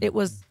were. It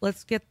was,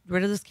 let's get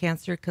rid of this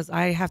cancer because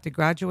I have to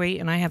graduate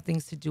and I have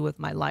things to do with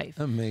my life.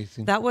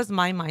 Amazing. That was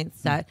my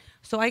mindset.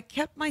 So I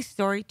kept my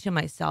story to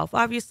myself.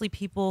 Obviously,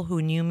 people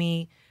who knew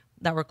me,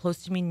 that were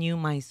close to me, knew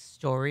my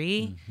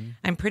story.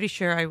 I'm pretty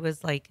sure I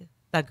was like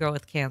that girl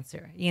with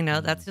cancer. You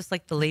know, that's just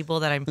like the label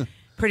that I'm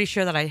pretty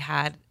sure that I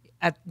had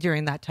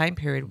during that time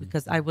period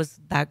because I was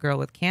that girl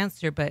with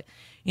cancer. But,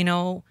 you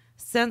know,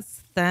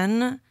 since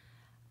then,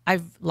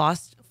 I've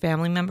lost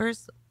family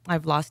members.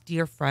 I've lost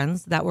dear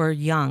friends that were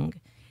young.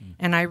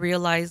 And I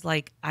realized,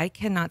 like, I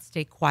cannot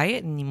stay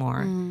quiet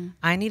anymore.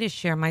 I need to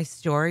share my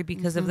story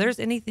because if there's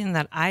anything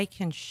that I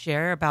can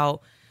share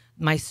about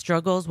my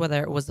struggles,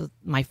 whether it was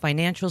my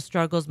financial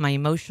struggles, my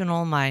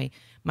emotional, my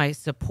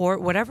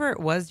support, whatever it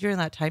was during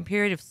that time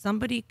period, if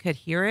somebody could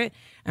hear it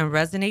and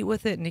resonate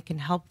with it and it can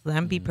help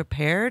them be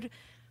prepared,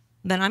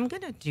 then I'm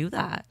going to do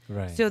that.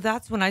 Right. So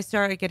that's when I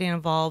started getting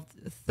involved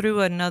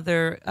through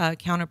another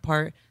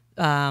counterpart,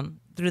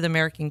 through the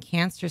American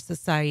Cancer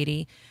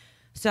Society.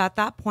 So at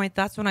that point,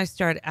 that's when I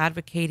started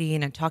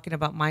advocating and talking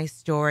about my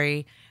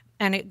story.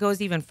 And it goes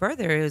even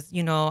further is,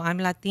 you know, I'm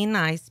Latina,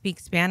 I speak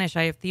Spanish,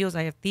 I have tíos,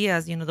 I have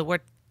tías. You know, the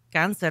word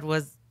cáncer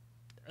was,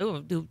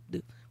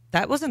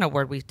 that wasn't a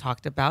word we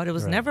talked about. It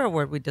was never a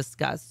word we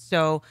discussed.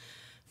 So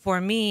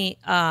for me,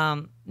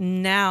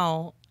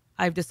 now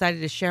I've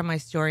decided to share my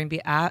story and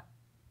be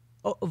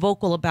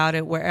vocal about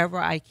it wherever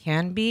I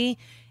can be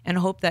and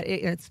hope that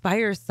it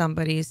inspires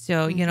somebody.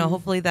 So, you know,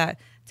 hopefully that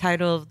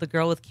title of The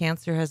Girl with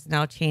Cancer has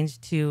now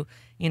changed to,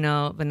 you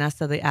know,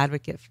 Vanessa, the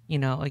advocate, you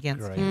know,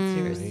 against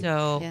cancer. Great.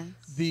 So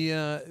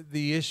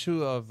The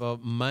issue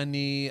of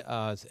money,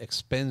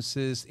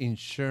 expenses,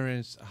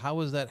 insurance, how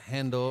was that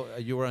handled?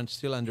 You were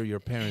still under your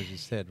parents, you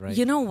said, right?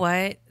 you know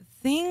what?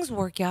 Things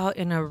work out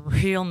in a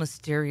real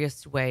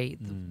mysterious way.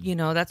 You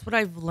know, that's what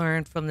I've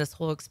learned from this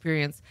whole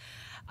experience.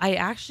 I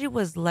actually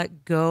was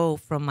let go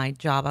from my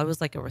job. I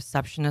was like a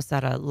receptionist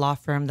at a law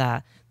firm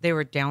that they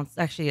were down.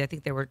 Actually, I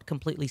think they were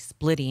completely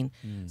splitting.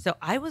 So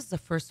I was the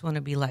first one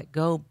to be let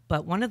go.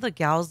 But one of the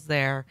gals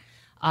there,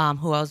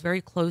 who I was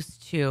very close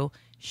to,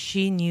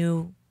 she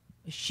knew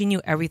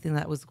everything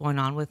that was going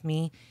on with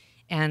me.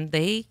 And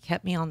they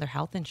kept me on their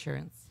health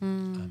insurance.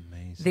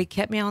 Amazing. They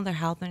kept me on their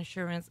health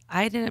insurance.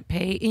 I didn't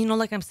pay. You know,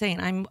 like I'm saying,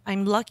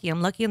 I'm lucky.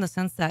 I'm lucky in the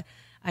sense that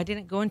I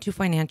didn't go into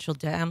financial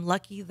debt. I'm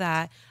lucky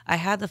that I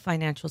had the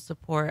financial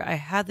support. I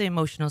had the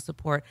emotional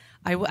support.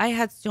 I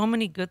had so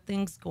many good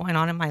things going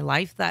on in my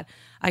life that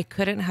I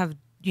couldn't have,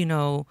 you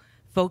know,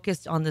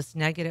 focused on this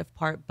negative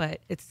part.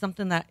 But it's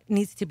something that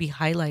needs to be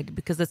highlighted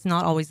because it's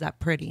not always that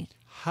pretty.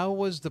 How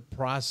was the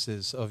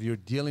process of your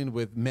dealing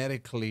with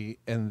medically,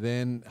 and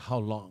then how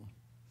long?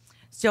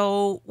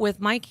 So with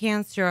my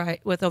cancer,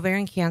 with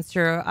ovarian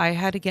cancer, I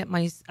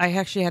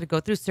actually had to go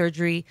through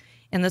surgery.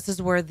 And this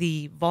is where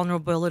the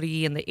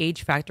vulnerability and the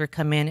age factor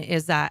come in,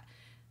 is that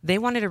they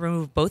wanted to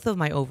remove both of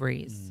my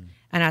ovaries.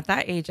 And at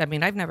that age, I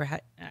mean, I didn't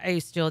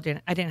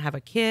have a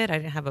kid. I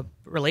didn't have a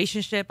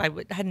relationship. I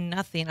had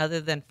nothing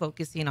other than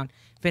focusing on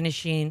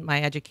finishing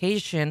my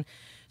education.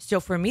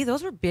 So for me,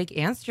 those were big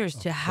answers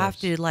to have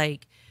to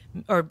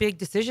or big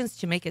decisions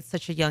to make at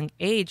such a young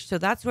age. So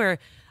that's where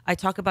I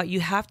talk about you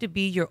have to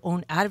be your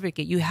own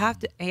advocate. You have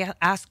to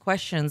ask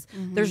questions.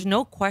 There's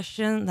no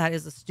question that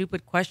is a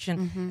stupid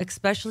question,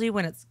 especially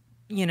when it's,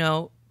 you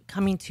know,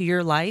 coming to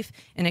your life,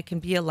 and it can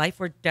be a life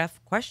or death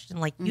question.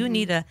 Like you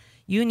need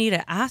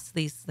to ask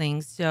these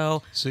things.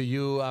 So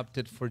you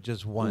opted for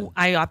just one.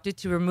 I opted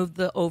to remove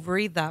the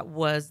ovary that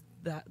was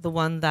the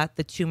one that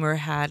the tumor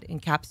had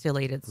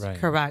encapsulated. Right.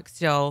 Correct.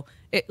 So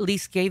it at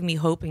least gave me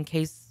hope in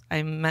case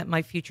I met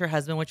my future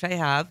husband, which I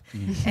have,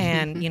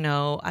 and, you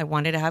know, I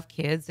wanted to have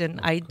kids, and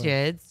I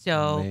did.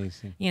 So,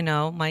 Amazing. you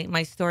know,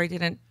 my story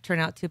didn't turn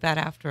out too bad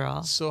after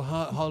all. So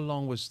how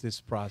long was this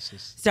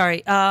process?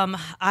 Sorry.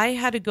 I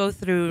had to go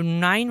through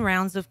 9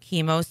 rounds of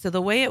chemo. So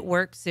the way it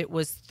works, it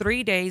was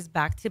 3 days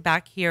back to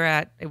back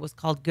here it was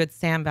called Good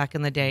Sam back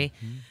in the day.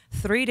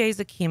 3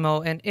 days of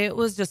chemo. And it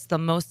was just the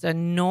most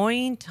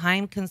annoying,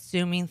 time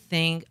consuming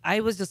thing. I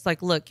was just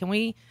like, look, can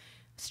we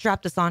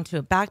strap this onto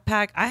a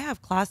backpack? I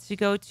have class to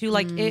go to.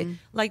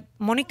 Like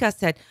Monica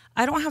said,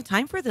 I don't have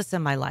time for this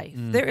in my life.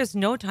 There is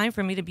no time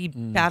for me to be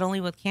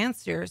battling with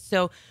cancer.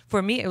 So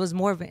for me, it was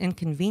more of an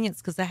inconvenience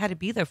because I had to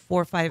be there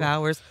 4 or 5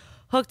 hours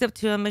hooked up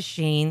to a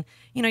machine.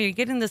 You know, you're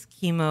getting this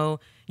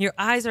chemo. Your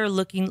eyes are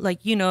looking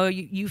like, you know,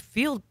 you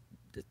feel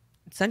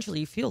essentially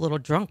you feel a little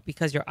drunk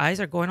because your eyes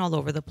are going all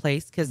over the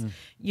place because,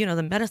 you know,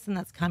 the medicine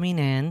that's coming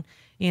in,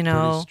 you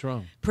know,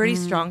 pretty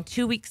strong.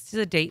 2 weeks to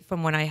the date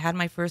from when I had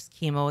my first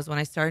chemo is when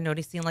I started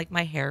noticing like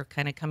my hair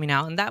kind of coming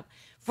out. And that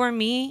for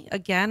me,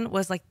 again,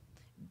 was like,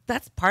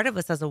 that's part of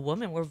us as a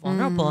woman. We're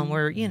vulnerable and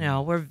we're, you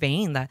know, we're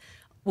vain, that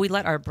we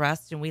let our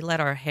breasts and we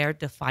let our hair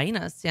define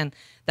us. And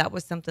that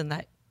was something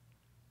that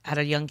at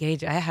a young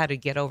age, I had to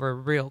get over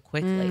real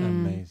quickly.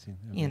 Amazing.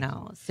 You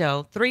know,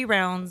 so 3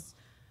 rounds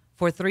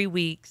for 3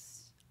 weeks.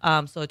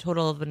 So a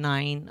total of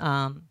 9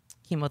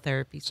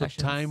 chemotherapy So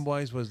sessions.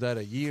 time-wise, was that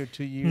a year,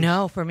 2 years?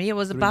 No, for me it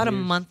was 3 about a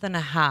years? month and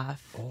a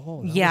half.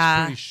 Oh, that yeah,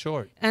 was pretty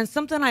short. And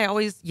something I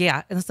always,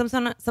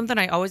 something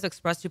I always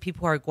express to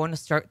people who are going to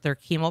start their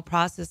chemo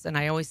process, and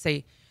I always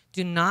say,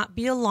 do not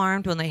be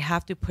alarmed when they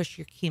have to push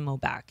your chemo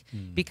back,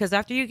 because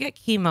after you get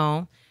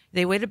chemo,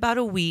 they wait about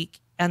a week,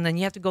 and then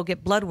you have to go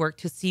get blood work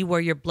to see where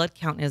your blood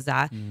count is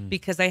at,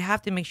 because I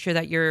have to make sure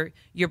that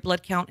your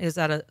blood count is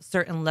at a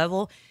certain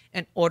level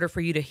in order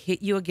for you to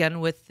hit you again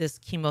with this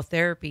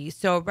chemotherapy.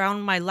 So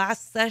around my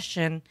last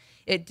session,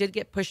 it did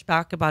get pushed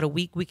back about a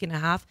week and a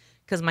half,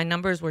 because my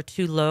numbers were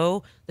too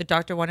low. The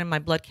doctor wanted my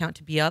blood count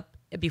to be up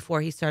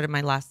before he started my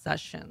last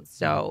session.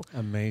 So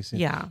Amazing.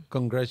 yeah.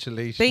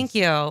 Congratulations. Thank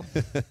you.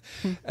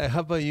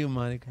 How about you,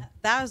 Monica?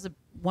 That was a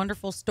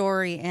wonderful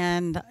story.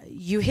 And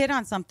you hit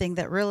on something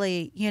that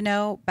really,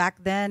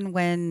 back then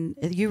when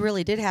you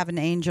really did have an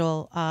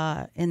angel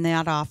in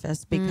that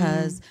office,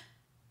 because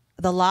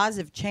the laws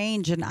have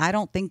changed. And I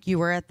don't think you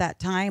were at that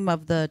time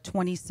of the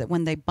 26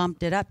 when they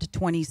bumped it up to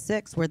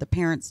 26 where the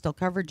parents still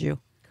covered you.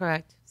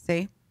 Correct.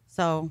 See?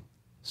 So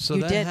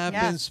you that did,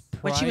 happens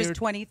yes. When she was prior-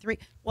 23.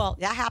 Well,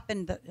 that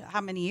happened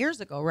how many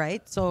years ago,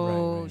 right?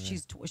 So Right.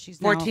 she's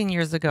 14 now,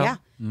 years ago.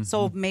 Yeah.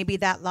 So maybe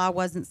that law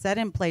wasn't set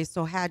in place.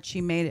 So had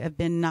she have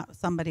been not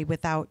somebody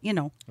without,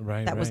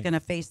 Right, that was right. going to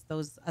face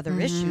those other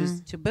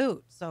issues to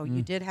boot. So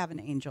you did have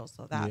an angel.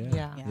 So that,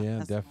 Yeah. Yeah,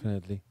 that's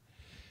definitely.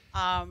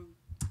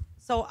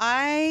 So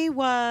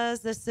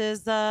this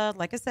is,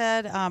 like I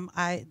said,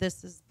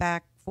 this is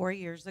back 4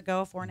 years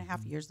ago,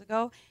 4.5 years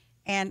ago.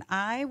 And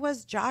I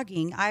was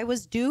jogging. I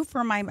was due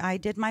for I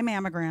did my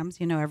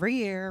mammograms, every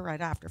year right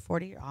after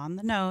 40 on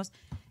the nose.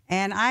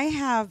 And I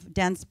have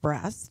dense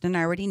breast, and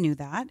I already knew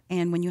that.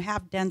 And when you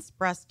have dense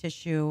breast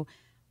tissue,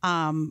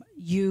 and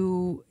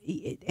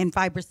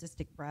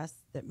fibrocystic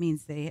breasts, that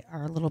means they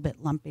are a little bit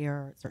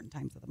lumpier at certain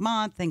times of the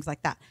month, things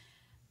like that.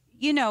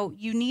 You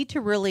need to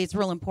really, it's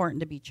real important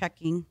to be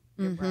checking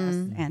your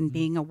breasts and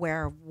being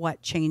aware of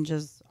what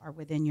changes are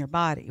within your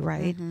body,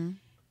 right?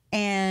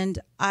 And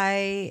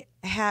I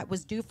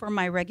was due for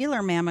my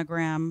regular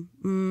mammogram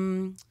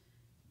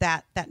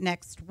that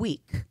next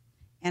week.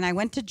 And I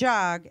went to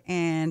jog,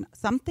 and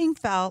something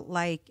felt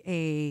like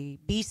a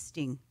bee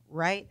sting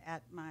right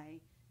at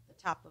the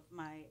top of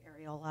my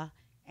areola,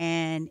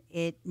 and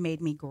it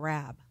made me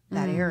grab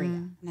that area.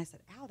 And I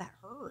said, ow, that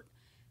hurt.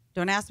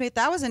 Don't ask me if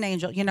that was an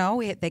angel.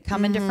 They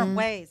come in different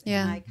ways.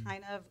 Yeah. And I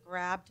kind of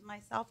grabbed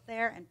myself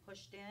there and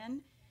pushed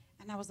in.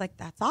 And I was like,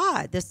 that's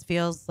odd. This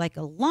feels like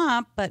a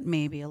lump, but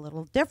maybe a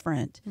little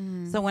different.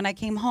 So when I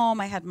came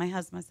home, I had my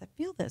husband. I said,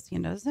 feel this,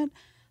 isn't it?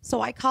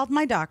 So I called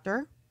my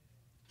doctor,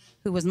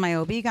 who was my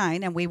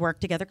OB-GYN, and we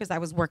worked together because I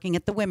was working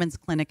at the women's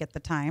clinic at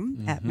the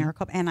time at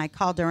Maricopa. And I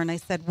called her and I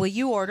said, will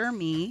you order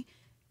me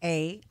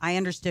I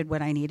understood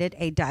what I needed,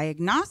 a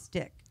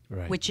diagnostic,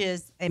 Right. which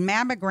is a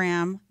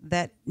mammogram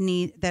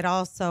that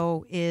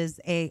also is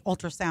a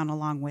ultrasound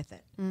along with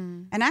it.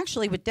 And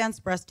actually, with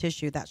dense breast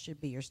tissue, that should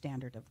be your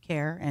standard of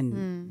care,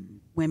 and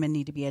women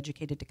need to be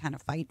educated to kind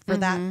of fight for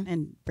that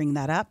and bring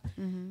that up,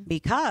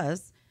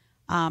 because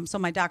so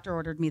my doctor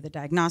ordered me the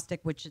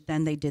diagnostic, which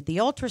then they did the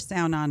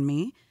ultrasound on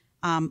me.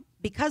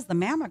 Because the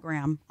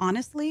mammogram,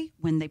 honestly,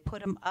 when they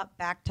put them up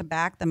back to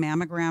back, the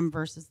mammogram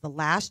versus the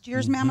last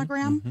year's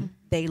mammogram,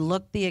 they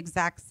look the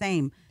exact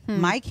same.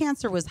 My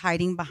cancer was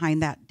hiding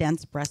behind that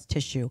dense breast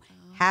tissue.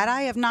 Had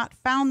I have not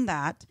found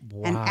that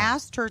and Wow.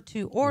 asked her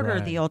to order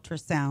the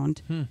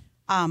ultrasound,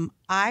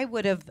 I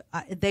would have.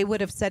 They would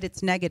have said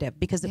it's negative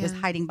because it was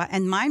hiding by.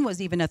 And mine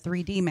was even a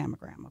 3D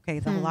mammogram. Okay,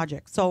 the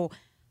logic. So,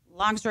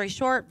 long story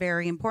short,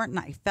 very important.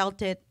 I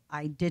felt it.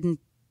 I didn't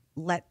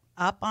let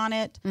up on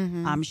it.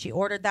 She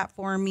ordered that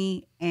for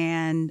me,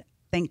 and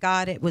thank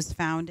God it was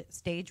found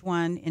stage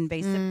 1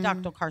 invasive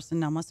ductal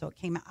carcinoma. So it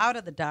came out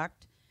of the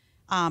duct.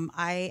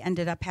 I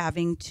ended up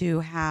having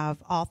to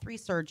have all 3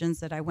 surgeons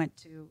that I went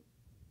to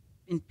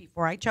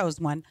before I chose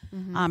one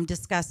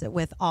discuss it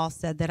with. All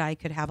said that I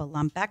could have a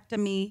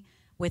lumpectomy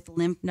with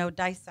lymph node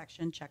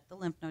dissection. Check the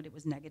lymph node; it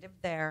was negative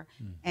there,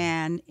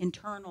 and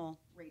internal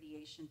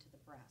radiation to the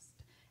breast.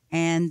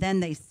 And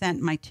then they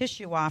sent my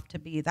tissue off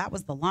that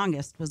was the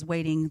longest, was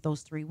waiting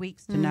those 3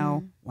 weeks to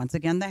know, once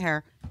again, the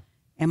hair.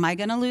 Am I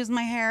going to lose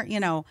my hair?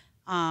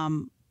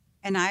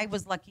 And I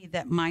was lucky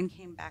that mine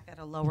came back at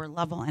a lower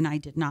level, and I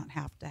did not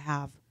have to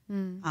have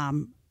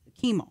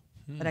chemo.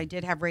 But I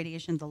did have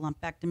radiation, the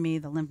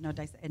lumpectomy, the lymph node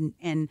dissection.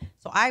 And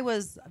so I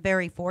was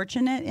very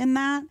fortunate in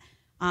that,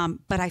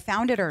 but I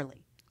found it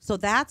early. So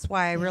that's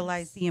why I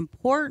realized the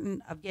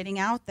importance of getting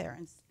out there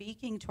and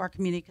speaking to our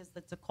community, because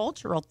it's a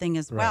cultural thing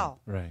as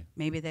well. Right.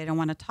 Maybe they don't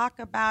want to talk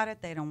about it.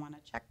 They don't want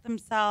to check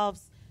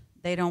themselves.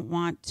 They don't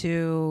want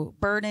to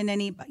burden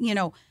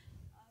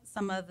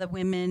some of the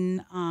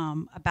women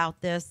about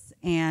this,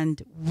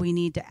 and we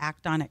need to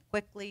act on it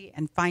quickly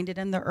and find it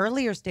in the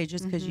earlier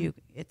stages, because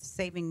it's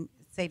saving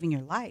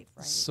your life,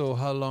 right? So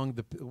how long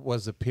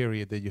was the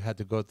period that you had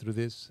to go through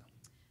this?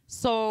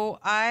 So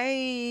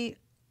I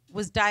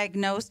was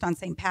diagnosed on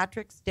St.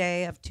 Patrick's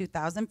Day of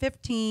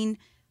 2015.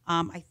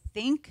 I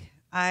think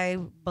I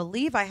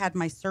believe I had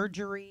my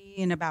surgery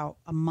in about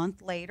a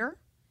month later.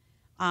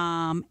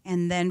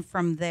 And then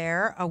from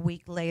there, a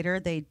week later,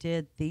 they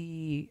did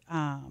the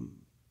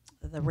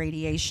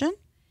radiation.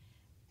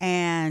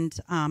 And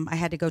I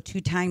had to go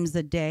 2 times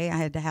a day. I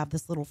had to have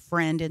this little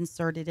friend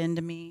inserted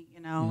into me,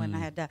 and I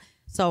had to.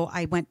 So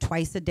I went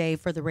twice a day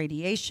for the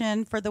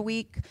radiation for the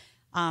week.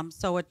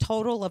 So a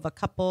total of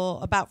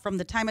about from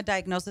the time of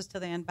diagnosis to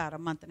the end, about a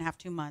month and a half,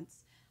 2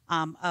 months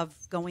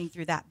of going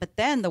through that. But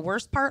then the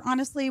worst part,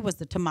 honestly, was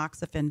the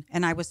tamoxifen.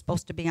 And I was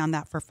supposed to be on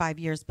that for 5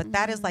 years. But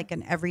that is like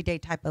an everyday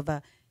type of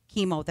a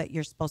chemo that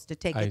you're supposed to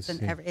take.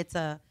 It's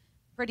a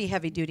pretty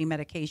heavy duty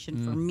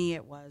medication. For me,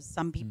 it was.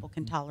 Some people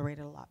can tolerate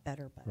it a lot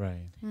better. But.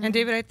 Right. And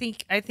David,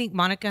 I think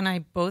Monica and I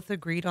both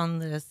agreed on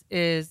this.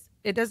 Is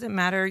it doesn't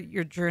matter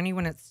your journey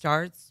when it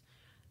starts.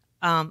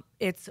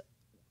 It's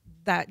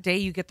that day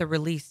you get the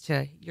release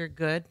to you're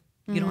good.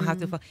 You don't have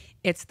to.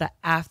 It's the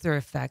after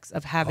effects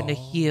of having to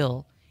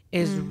heal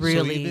is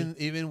really. So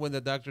even when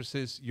the doctor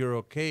says you're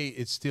okay,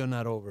 it's still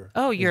not over.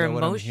 Oh, your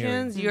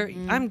emotions.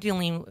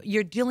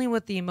 You're dealing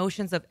with the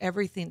emotions of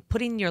everything,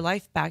 putting your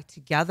life back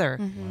together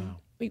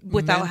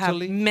without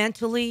having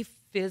mentally,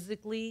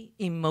 physically,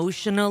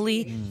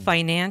 emotionally,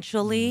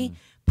 financially.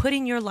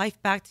 Putting your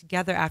life back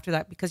together after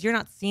that, because you're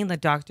not seeing the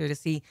doctor to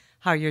see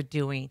how you're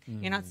doing.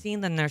 You're not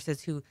seeing the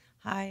nurses who,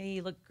 hi,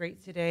 you look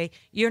great today.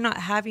 You're not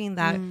having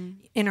that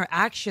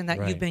interaction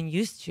that you've been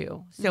used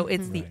to. So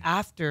it's the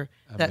after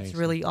that's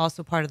really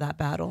also part of that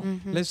battle.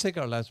 Let's take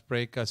our last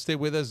break. Stay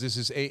with us. This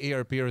is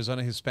AARP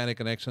Arizona Hispanic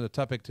Connection. The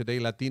topic today,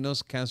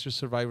 Latinos, cancer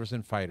survivors,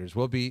 and fighters.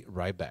 We'll be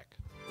right back.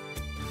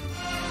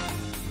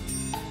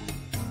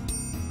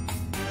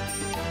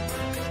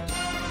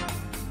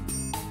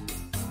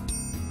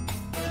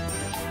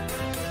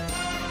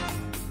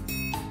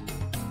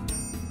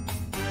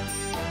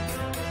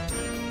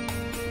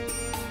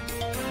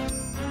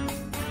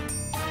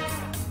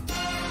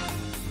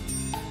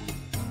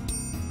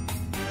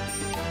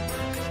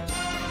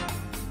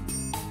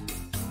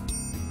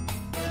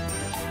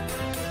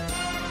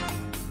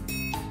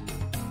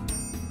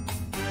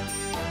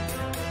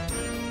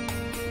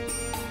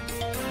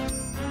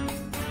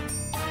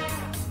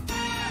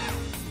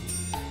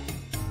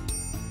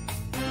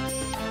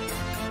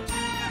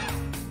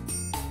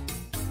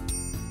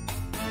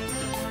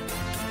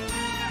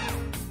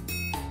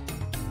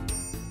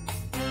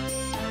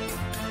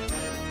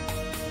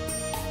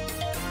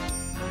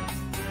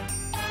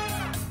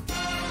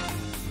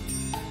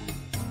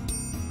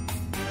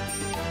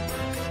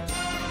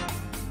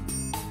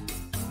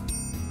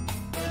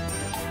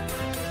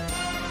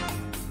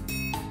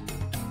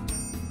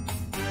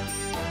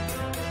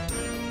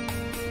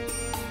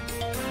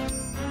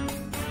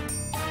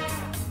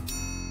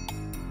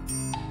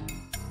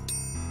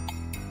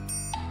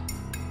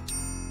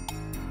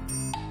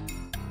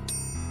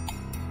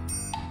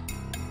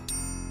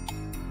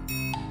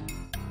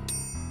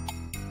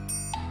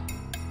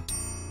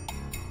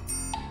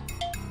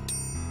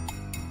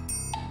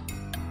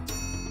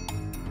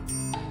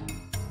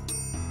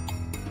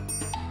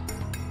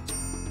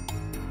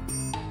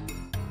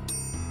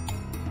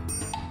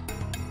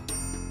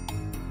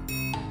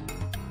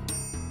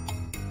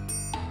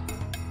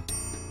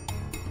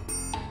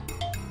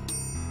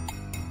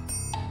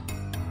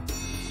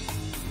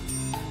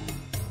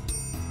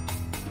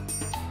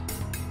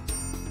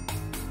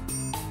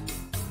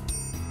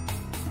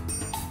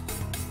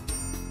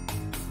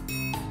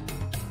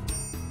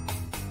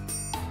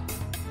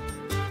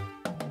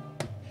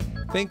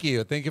 Thank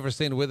you. Thank you for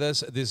staying with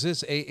us. This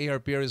is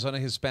AARP Arizona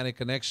Hispanic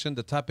Connection.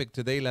 The topic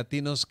today,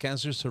 Latinos,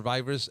 cancer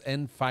survivors,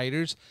 and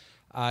fighters.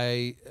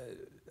 I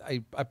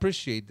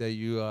appreciate that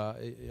you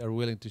are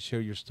willing to share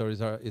your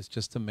stories. It's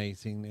just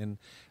amazing. And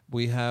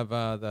we have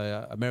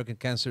the American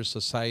Cancer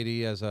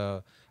Society as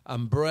a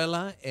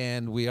umbrella,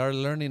 and we are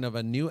learning of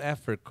a new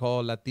effort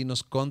called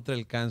Latinos Contra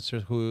el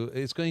Cáncer, who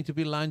is going to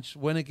be launched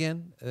when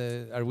again?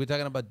 Are we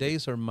talking about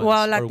days or months?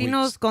 Well,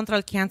 Latinos Contra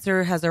el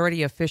Cáncer has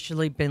already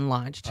officially been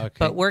launched,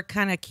 but we're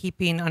kind of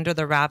keeping under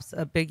the wraps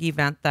a big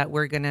event that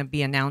we're going to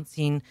be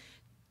announcing.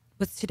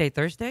 What's today,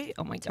 Thursday?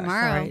 Oh my gosh.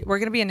 Tomorrow. Sorry. We're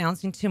going to be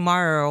announcing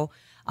tomorrow.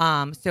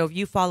 So if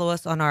you follow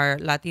us on our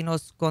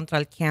Latinos Contra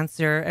el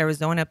Cáncer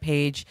Arizona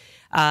page,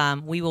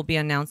 we will be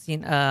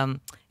announcing a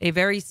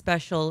very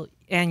special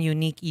and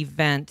unique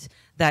event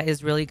that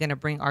is really going to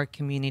bring our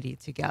community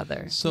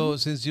together. So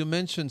since you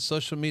mentioned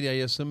social media,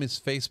 I assume it's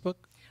Facebook?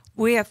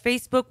 We have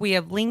Facebook, we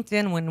have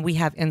LinkedIn, when we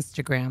have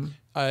Instagram.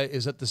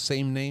 Is that the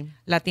same name?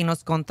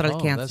 Latinos Contra el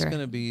Cáncer. That's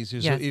going to be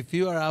easier. Yes. So if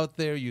you are out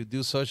there, you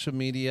do social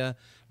media,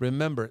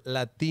 remember,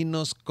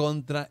 Latinos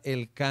Contra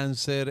el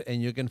Cáncer,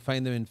 and you can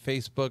find them in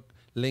Facebook,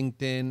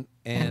 LinkedIn,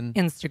 and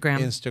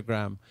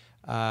Instagram.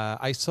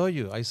 I saw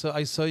you. I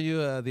saw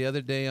you the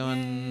other day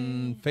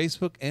on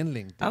Facebook and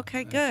LinkedIn.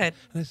 Okay, good.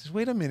 And I said,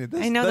 wait a minute.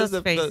 I know that's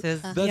those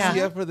faces. That's Yeah.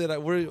 the effort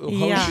that we're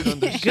hosting Yeah. on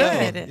the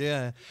show. Good.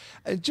 Yeah.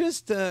 And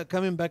just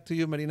coming back to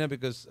you, Marina,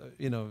 because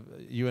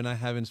you and I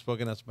haven't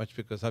spoken as much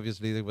because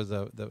obviously there was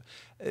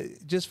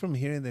just from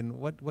hearing then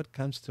what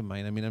comes to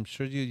mind. I mean, I'm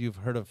sure you've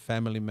heard of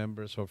family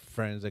members or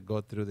friends that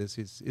go through this.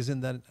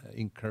 Isn't that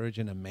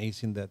encouraging,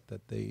 amazing that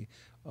they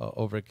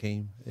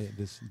overcame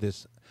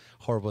this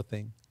horrible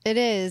thing? It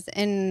is.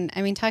 And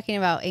I mean, talking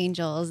about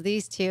angels,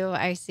 these two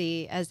I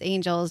see as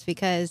angels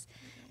because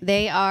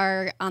they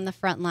are on the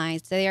front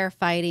lines. They are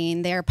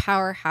fighting. They are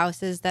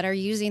powerhouses that are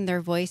using their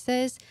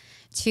voices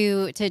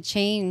to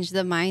change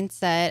the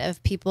mindset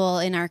of people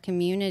in our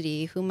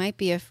community who might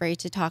be afraid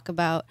to talk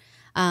about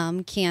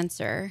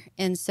cancer.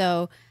 And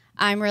so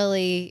I'm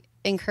really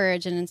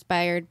encouraged and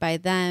inspired by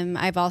them.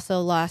 I've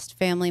also lost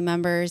family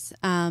members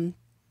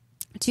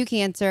to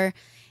cancer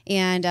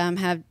and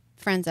have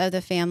friends of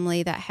the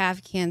family that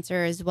have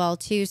cancer as well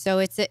too. So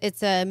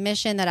it's a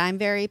mission that I'm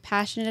very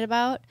passionate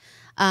about.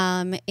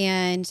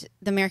 And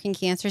the American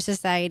Cancer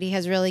Society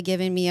has really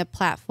given me a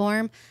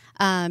platform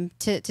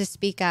to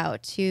speak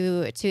out,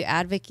 to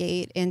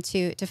advocate, and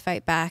to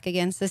fight back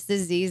against this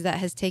disease that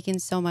has taken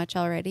so much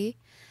already.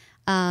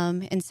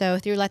 And so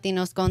through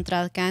Latinos Contra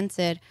el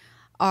Cáncer,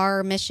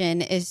 our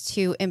mission is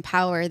to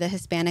empower the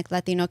Hispanic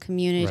Latino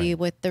community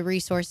with the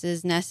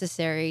resources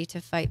necessary to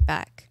fight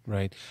back.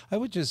 Right. I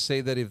would just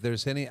say that if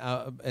there's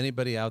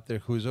anybody out there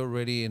who's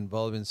already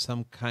involved in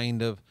some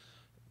kind of,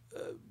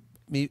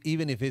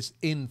 even if it's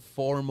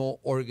informal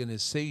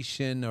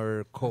organization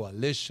or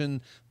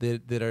coalition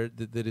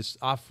that is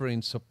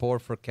offering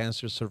support for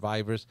cancer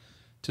survivors,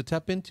 to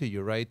tap into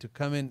you, right? To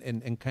come in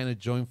and kind of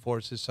join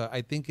forces. So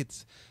I think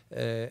it's,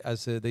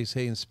 as they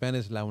say in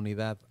Spanish, la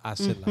unidad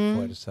hace la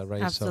fuerza,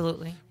 right?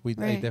 Absolutely.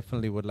 So I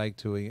definitely would like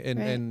to.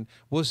 And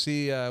we'll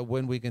see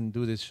when we can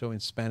do this show in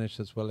Spanish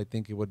as well. I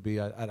think it would be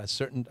at a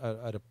certain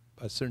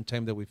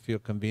time that we feel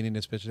convenient,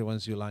 especially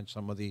once you launch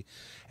some of the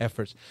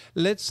efforts.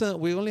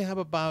 We only have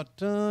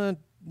about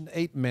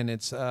 8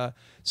 minutes.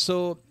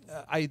 So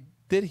I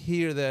did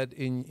hear that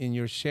in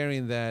your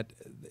sharing that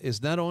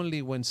it's not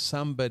only when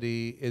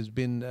somebody has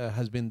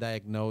been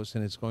diagnosed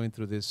and is going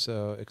through this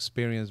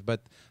experience,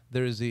 but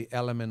there is the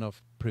element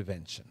of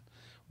prevention.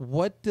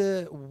 What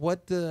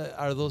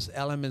are those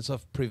elements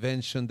of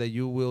prevention that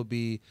you will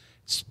be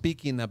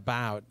speaking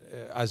about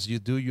as you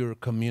do your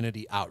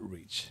community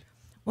outreach?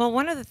 Well,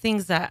 one of the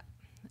things that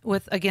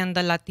with, again,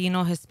 the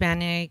Latino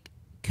Hispanic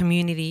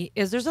community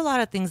is there's a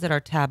lot of things that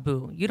are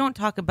taboo. You don't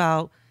talk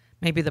about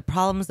maybe the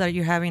problems that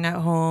you're having at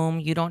home.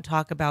 You don't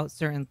talk about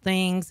certain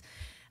things.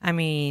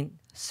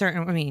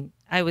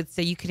 I would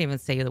say you could even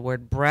say the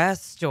word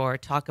breast or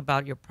talk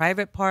about your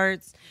private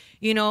parts,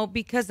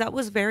 because that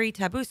was very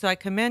taboo. So I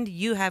commend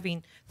you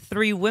having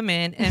 3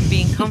 women and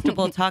being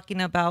comfortable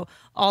talking about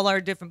all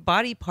our different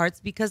body parts,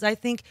 because I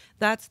think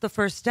that's the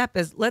first step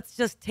is let's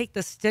just take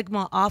the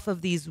stigma off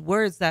of these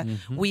words that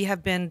we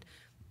have been,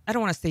 I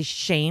don't want to say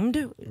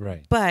shamed,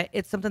 but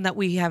it's something that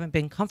we haven't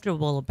been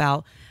comfortable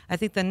about. I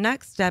think the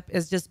next step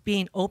is just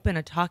being open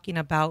and talking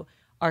about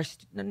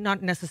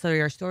not necessarily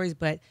our stories,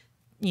 but,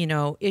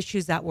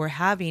 issues that we're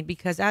having.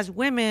 Because as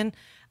women,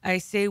 I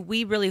say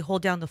we really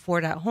hold down the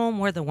fort at home.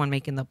 We're the one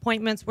making the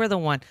appointments. We're the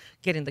one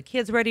getting the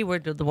kids ready. We're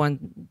the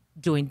one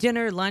doing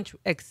dinner, lunch,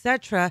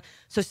 etc.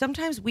 So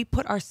sometimes we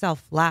put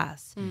ourselves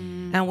last,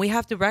 and we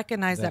have to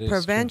recognize that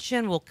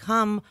prevention will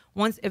come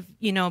once. If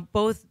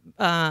both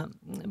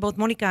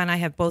Monica and I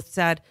have both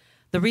said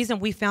the reason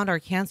we found our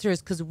cancer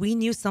is because we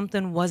knew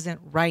something wasn't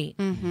right.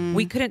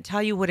 We couldn't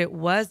tell you what it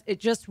was. It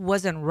just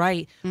wasn't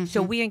right.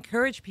 So we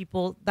encourage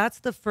people. That's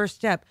the first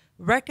step.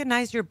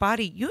 Recognize your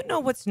body. You know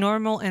what's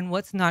normal and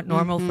what's not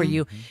normal for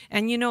you.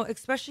 And,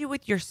 especially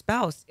with your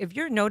spouse, if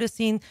you're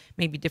noticing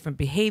maybe different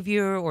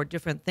behavior or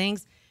different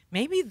things,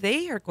 maybe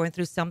they are going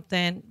through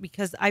something,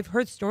 because I've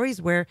heard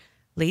stories where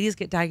ladies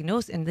get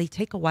diagnosed and they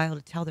take a while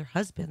to tell their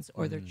husbands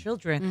or their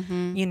children.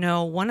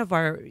 One of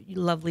our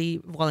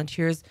lovely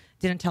volunteers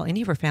didn't tell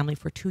any of her family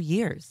for 2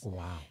 years.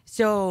 Wow.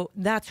 So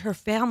that's her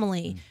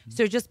family.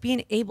 So just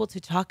being able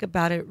to talk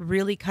about it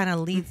really kind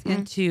of leads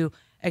into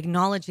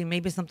acknowledging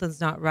maybe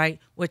something's not right,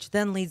 which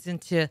then leads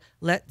into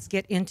let's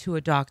get into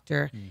a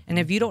doctor. And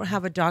if you don't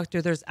have a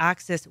doctor, there's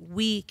access.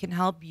 We can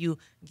help you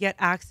get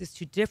access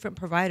to different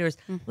providers.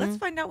 Let's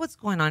find out what's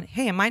going on.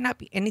 Hey, it might not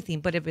be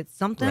anything, but if it's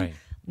something,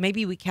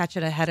 maybe we catch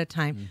it ahead of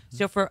time.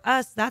 So for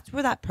us, that's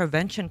where that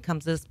prevention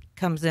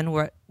comes in,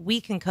 where we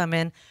can come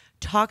in,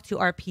 talk to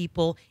our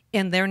people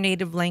in their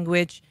native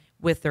language,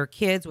 with their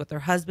kids, with their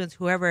husbands,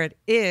 whoever it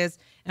is,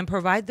 and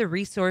provide the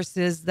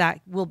resources that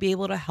will be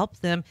able to help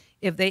them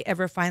if they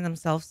ever find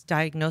themselves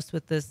diagnosed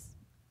with this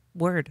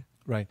word.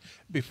 Right.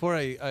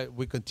 Before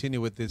we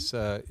continue with this,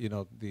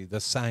 the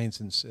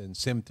signs and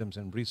symptoms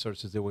and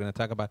resources that we're going to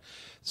talk about.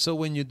 So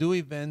when you do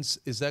events,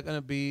 is that going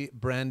to be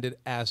branded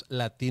as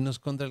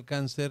Latinos Contra el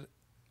Cáncer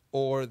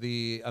or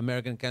the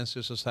American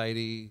Cancer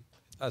Society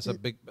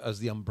as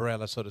the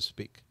umbrella, so to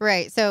speak.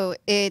 Right. So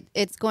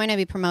it's going to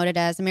be promoted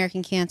as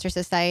American Cancer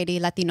Society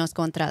Latinos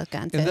Contra el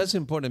Cáncer. And that's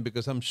important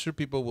because I'm sure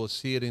people will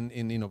see it in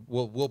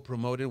we'll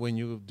promote it when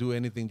you do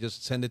anything.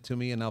 Just send it to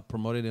me and I'll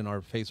promote it in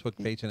our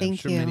Facebook page. And I'm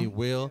sure many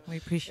will. We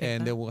appreciate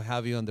and that. they will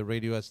have you on the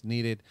radio as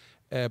needed.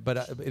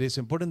 But it is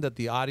important that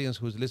the audience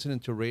who's listening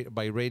to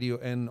by radio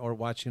and or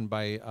watching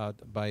by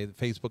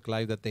Facebook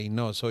Live that they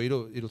know. So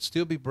it'll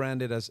still be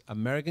branded as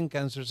American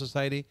Cancer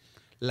Society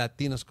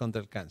Latinos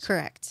Contra el Cáncer.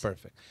 Correct.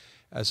 Perfect.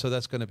 So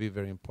that's going to be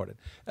very important.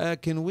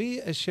 Can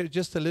we share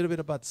just a little bit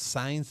about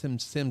signs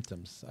and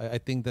symptoms? I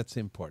think that's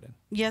important.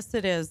 Yes,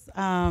 it is.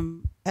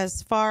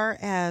 As far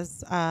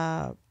as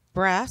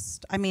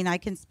breast, I mean, I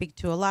can speak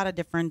to a lot of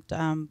different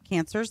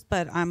cancers,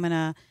 but I'm going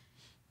to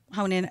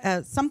hone in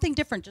something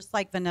different, just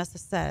like Vanessa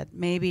said.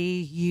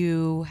 Maybe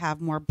you have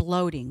more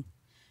bloating.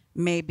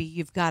 Maybe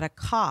you've got a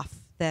cough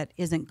that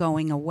isn't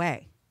going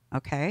away,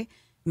 okay?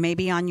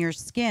 Maybe on your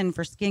skin,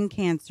 for skin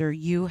cancer,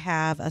 you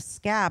have a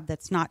scab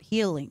that's not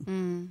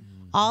healing.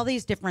 All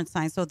these different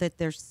signs, so that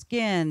there's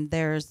skin,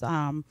 there's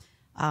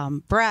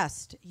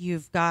breast,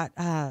 you've got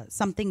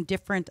something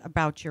different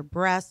about your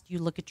breast. You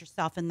look at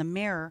yourself in the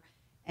mirror,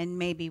 and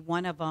maybe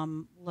one of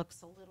them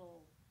looks a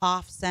little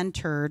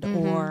off-centered,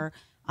 or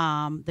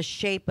the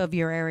shape of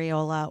your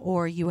areola,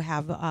 or you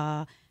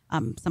have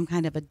some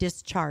kind of a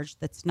discharge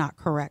that's not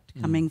correct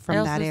coming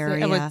from that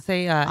area. I would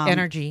say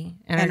energy.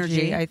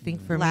 I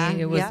think for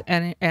me it was.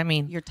 Yep. I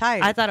mean, You're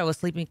tired. I thought I was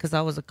sleeping because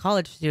I was a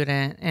college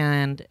student,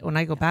 and when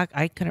I go back,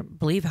 I couldn't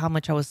believe how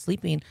much I was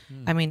sleeping.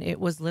 I mean, it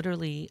was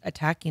literally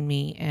attacking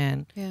me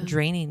and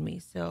draining me.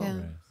 So. Yeah.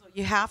 So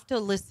you have to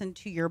listen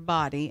to your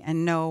body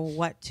and know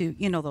what to,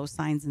 those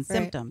signs and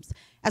symptoms,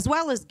 as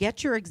well as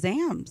get your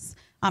exams.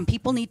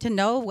 People need to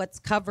know what's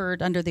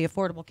covered under the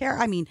Affordable Care.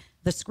 I mean,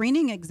 the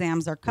screening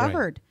exams are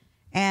covered. Right.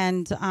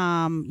 And,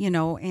 and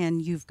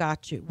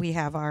we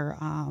have our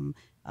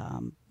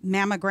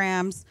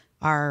mammograms,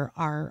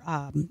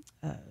 our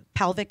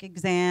pelvic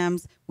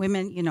exams,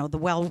 women, the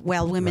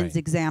well women's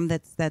exam,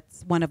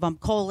 that's one of them.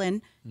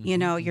 Colon,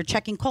 you're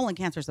checking colon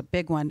cancer is a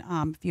big one.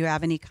 If you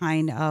have any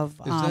kind of...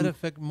 Does that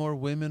affect more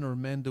women or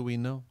men, do we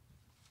know?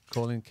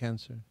 Colon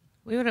cancer?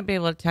 We wouldn't be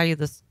able to tell you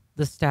the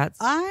stats,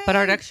 but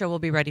our next show will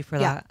be ready for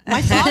that.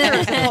 My father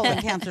is a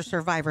colon cancer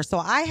survivor, so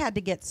I had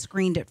to get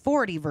screened at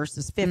 40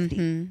 versus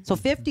 50. So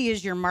 50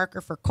 is your marker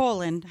for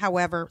colon.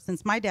 However,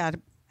 since my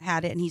dad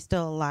had it and he's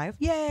still alive,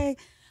 yay!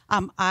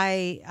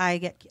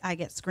 I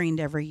get screened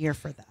every year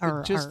for that.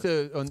 Not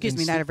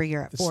every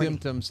year at 40.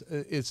 Symptoms.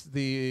 It's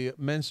the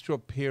menstrual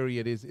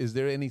period. Is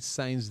there any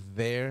signs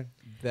there?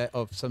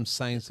 Of some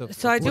signs of...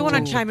 So I do want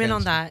to chime in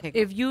on that.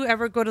 If you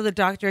ever go to the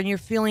doctor and you're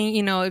feeling,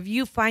 if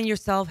you find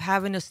yourself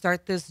having to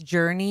start this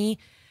journey,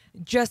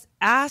 just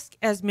ask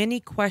as many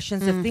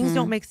questions. If things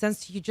don't make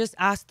sense to you, just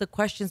ask the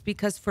questions.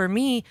 Because for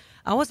me,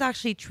 I was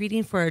actually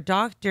treating for a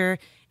doctor,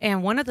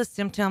 and one of the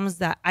symptoms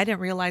that I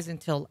didn't realize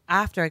until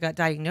after I got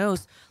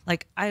diagnosed,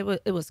 like I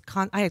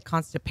had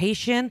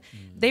constipation.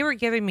 They were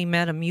giving me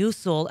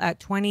Metamucil at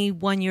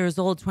 21 years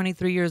old,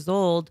 23 years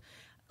old.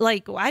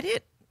 Like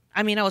I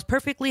was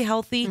perfectly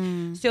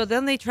healthy. So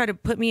then they try to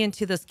put me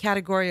into this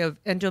category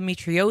of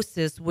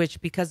endometriosis,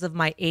 which because of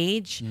my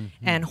age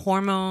and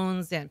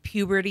hormones and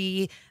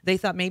puberty, they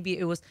thought maybe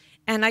it was.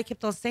 And I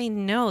kept on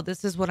saying, no,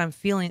 this is what I'm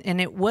feeling.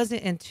 And it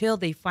wasn't until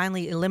they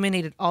finally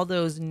eliminated all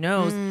those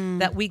no's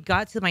that we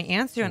got to my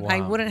answer. And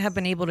I wouldn't have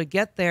been able to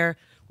get there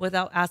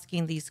without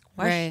asking these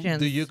questions. Right.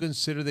 Do you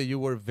consider that you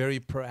were very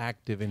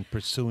proactive in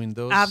pursuing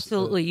those?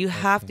 Absolutely. You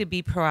have to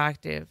be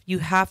proactive. You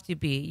have to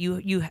be.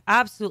 You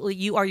absolutely,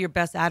 you are your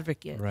best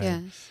advocate. Right.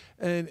 Yes.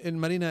 And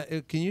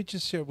Marina, can you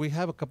just share, we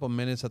have a couple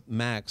minutes at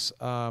max,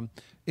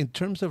 in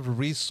terms of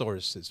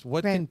resources,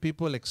 what can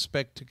people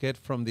expect to get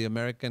from the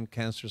American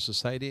Cancer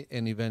Society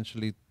and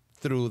eventually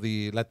through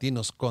the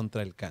Latinos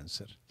Contra el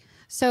Cáncer?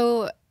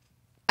 So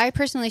I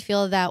personally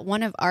feel that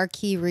one of our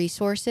key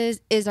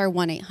resources is our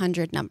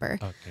 1-800 number.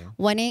 Okay.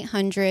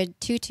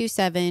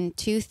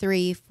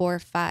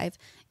 1-800-227-2345.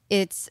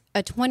 It's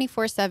a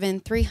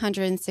 24/7,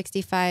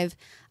 365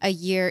 a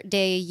year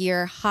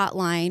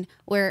hotline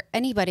where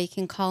anybody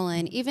can call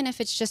in, even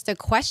if it's just a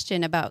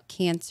question about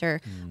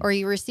cancer or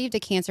you received a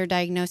cancer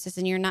diagnosis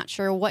and you're not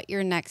sure what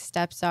your next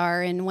steps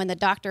are. And when the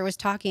doctor was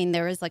talking,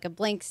 there was like a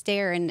blank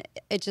stare and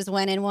it just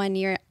went in one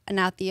ear and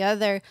out the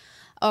other.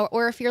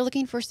 Or if you're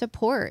looking for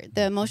support,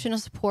 the emotional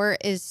support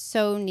is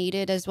so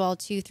needed as well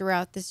too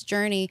throughout this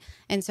journey.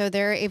 And so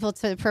they're able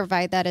to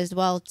provide that as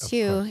well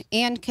too,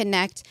 and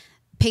connect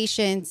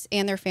patients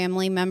and their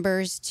family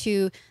members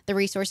to the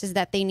resources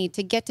that they need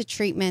to get to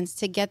treatments,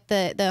 to get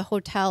the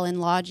hotel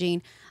and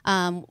lodging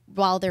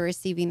while they're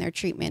receiving their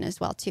treatment as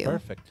well too.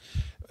 Perfect.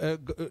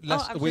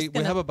 We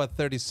have about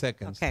 30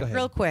 seconds. Okay,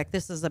 real quick.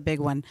 This is a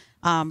big one.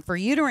 For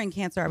uterine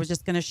cancer, I was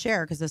just going to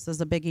share because this is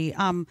a biggie.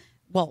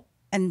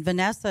 And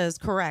Vanessa is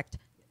correct.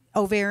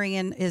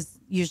 Ovarian is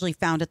usually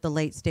found at the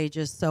late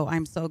stages. So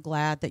I'm so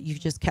glad that you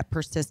just kept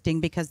persisting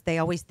because they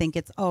always think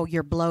it's, oh,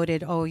 you're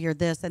bloated, oh, you're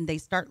this. And they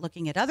start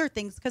looking at other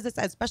things because it's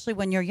especially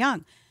when you're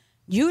young.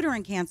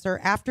 Uterine cancer,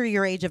 after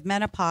your age of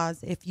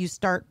menopause, if you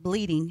start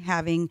bleeding,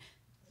 having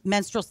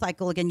menstrual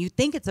cycle again, you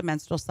think it's a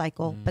menstrual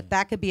cycle, but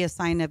that could be a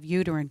sign of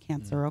uterine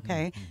cancer,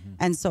 okay?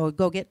 And so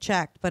go get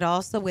checked. But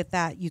also with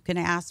that, you can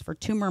ask for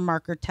tumor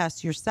marker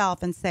tests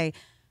yourself and say,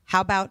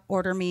 how about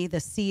order me the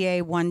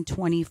CA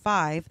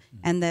 125?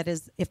 And that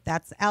is, if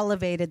that's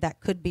elevated, that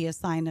could be a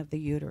sign of the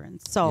uterine.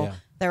 So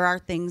there are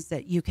things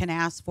that you can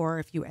ask for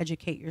if you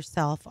educate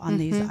yourself on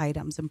these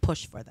items and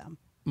push for them.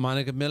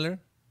 Monica Miller,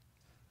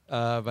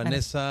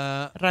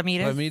 Vanessa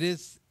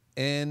Ramirez.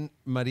 and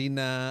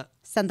Marina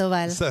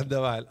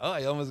Sandoval. Oh,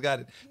 I almost got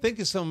it. Thank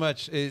you so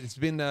much. It's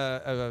been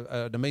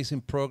an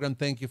amazing program.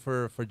 Thank you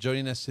for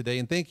joining us today.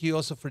 And thank you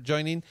also for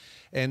joining.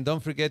 And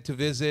don't forget to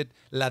visit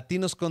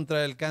Latinos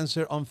Contra el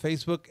Cáncer on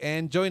Facebook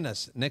and join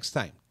us next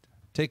time.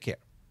 Take care.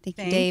 Thank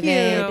you, Thank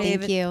David. you.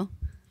 Thank you.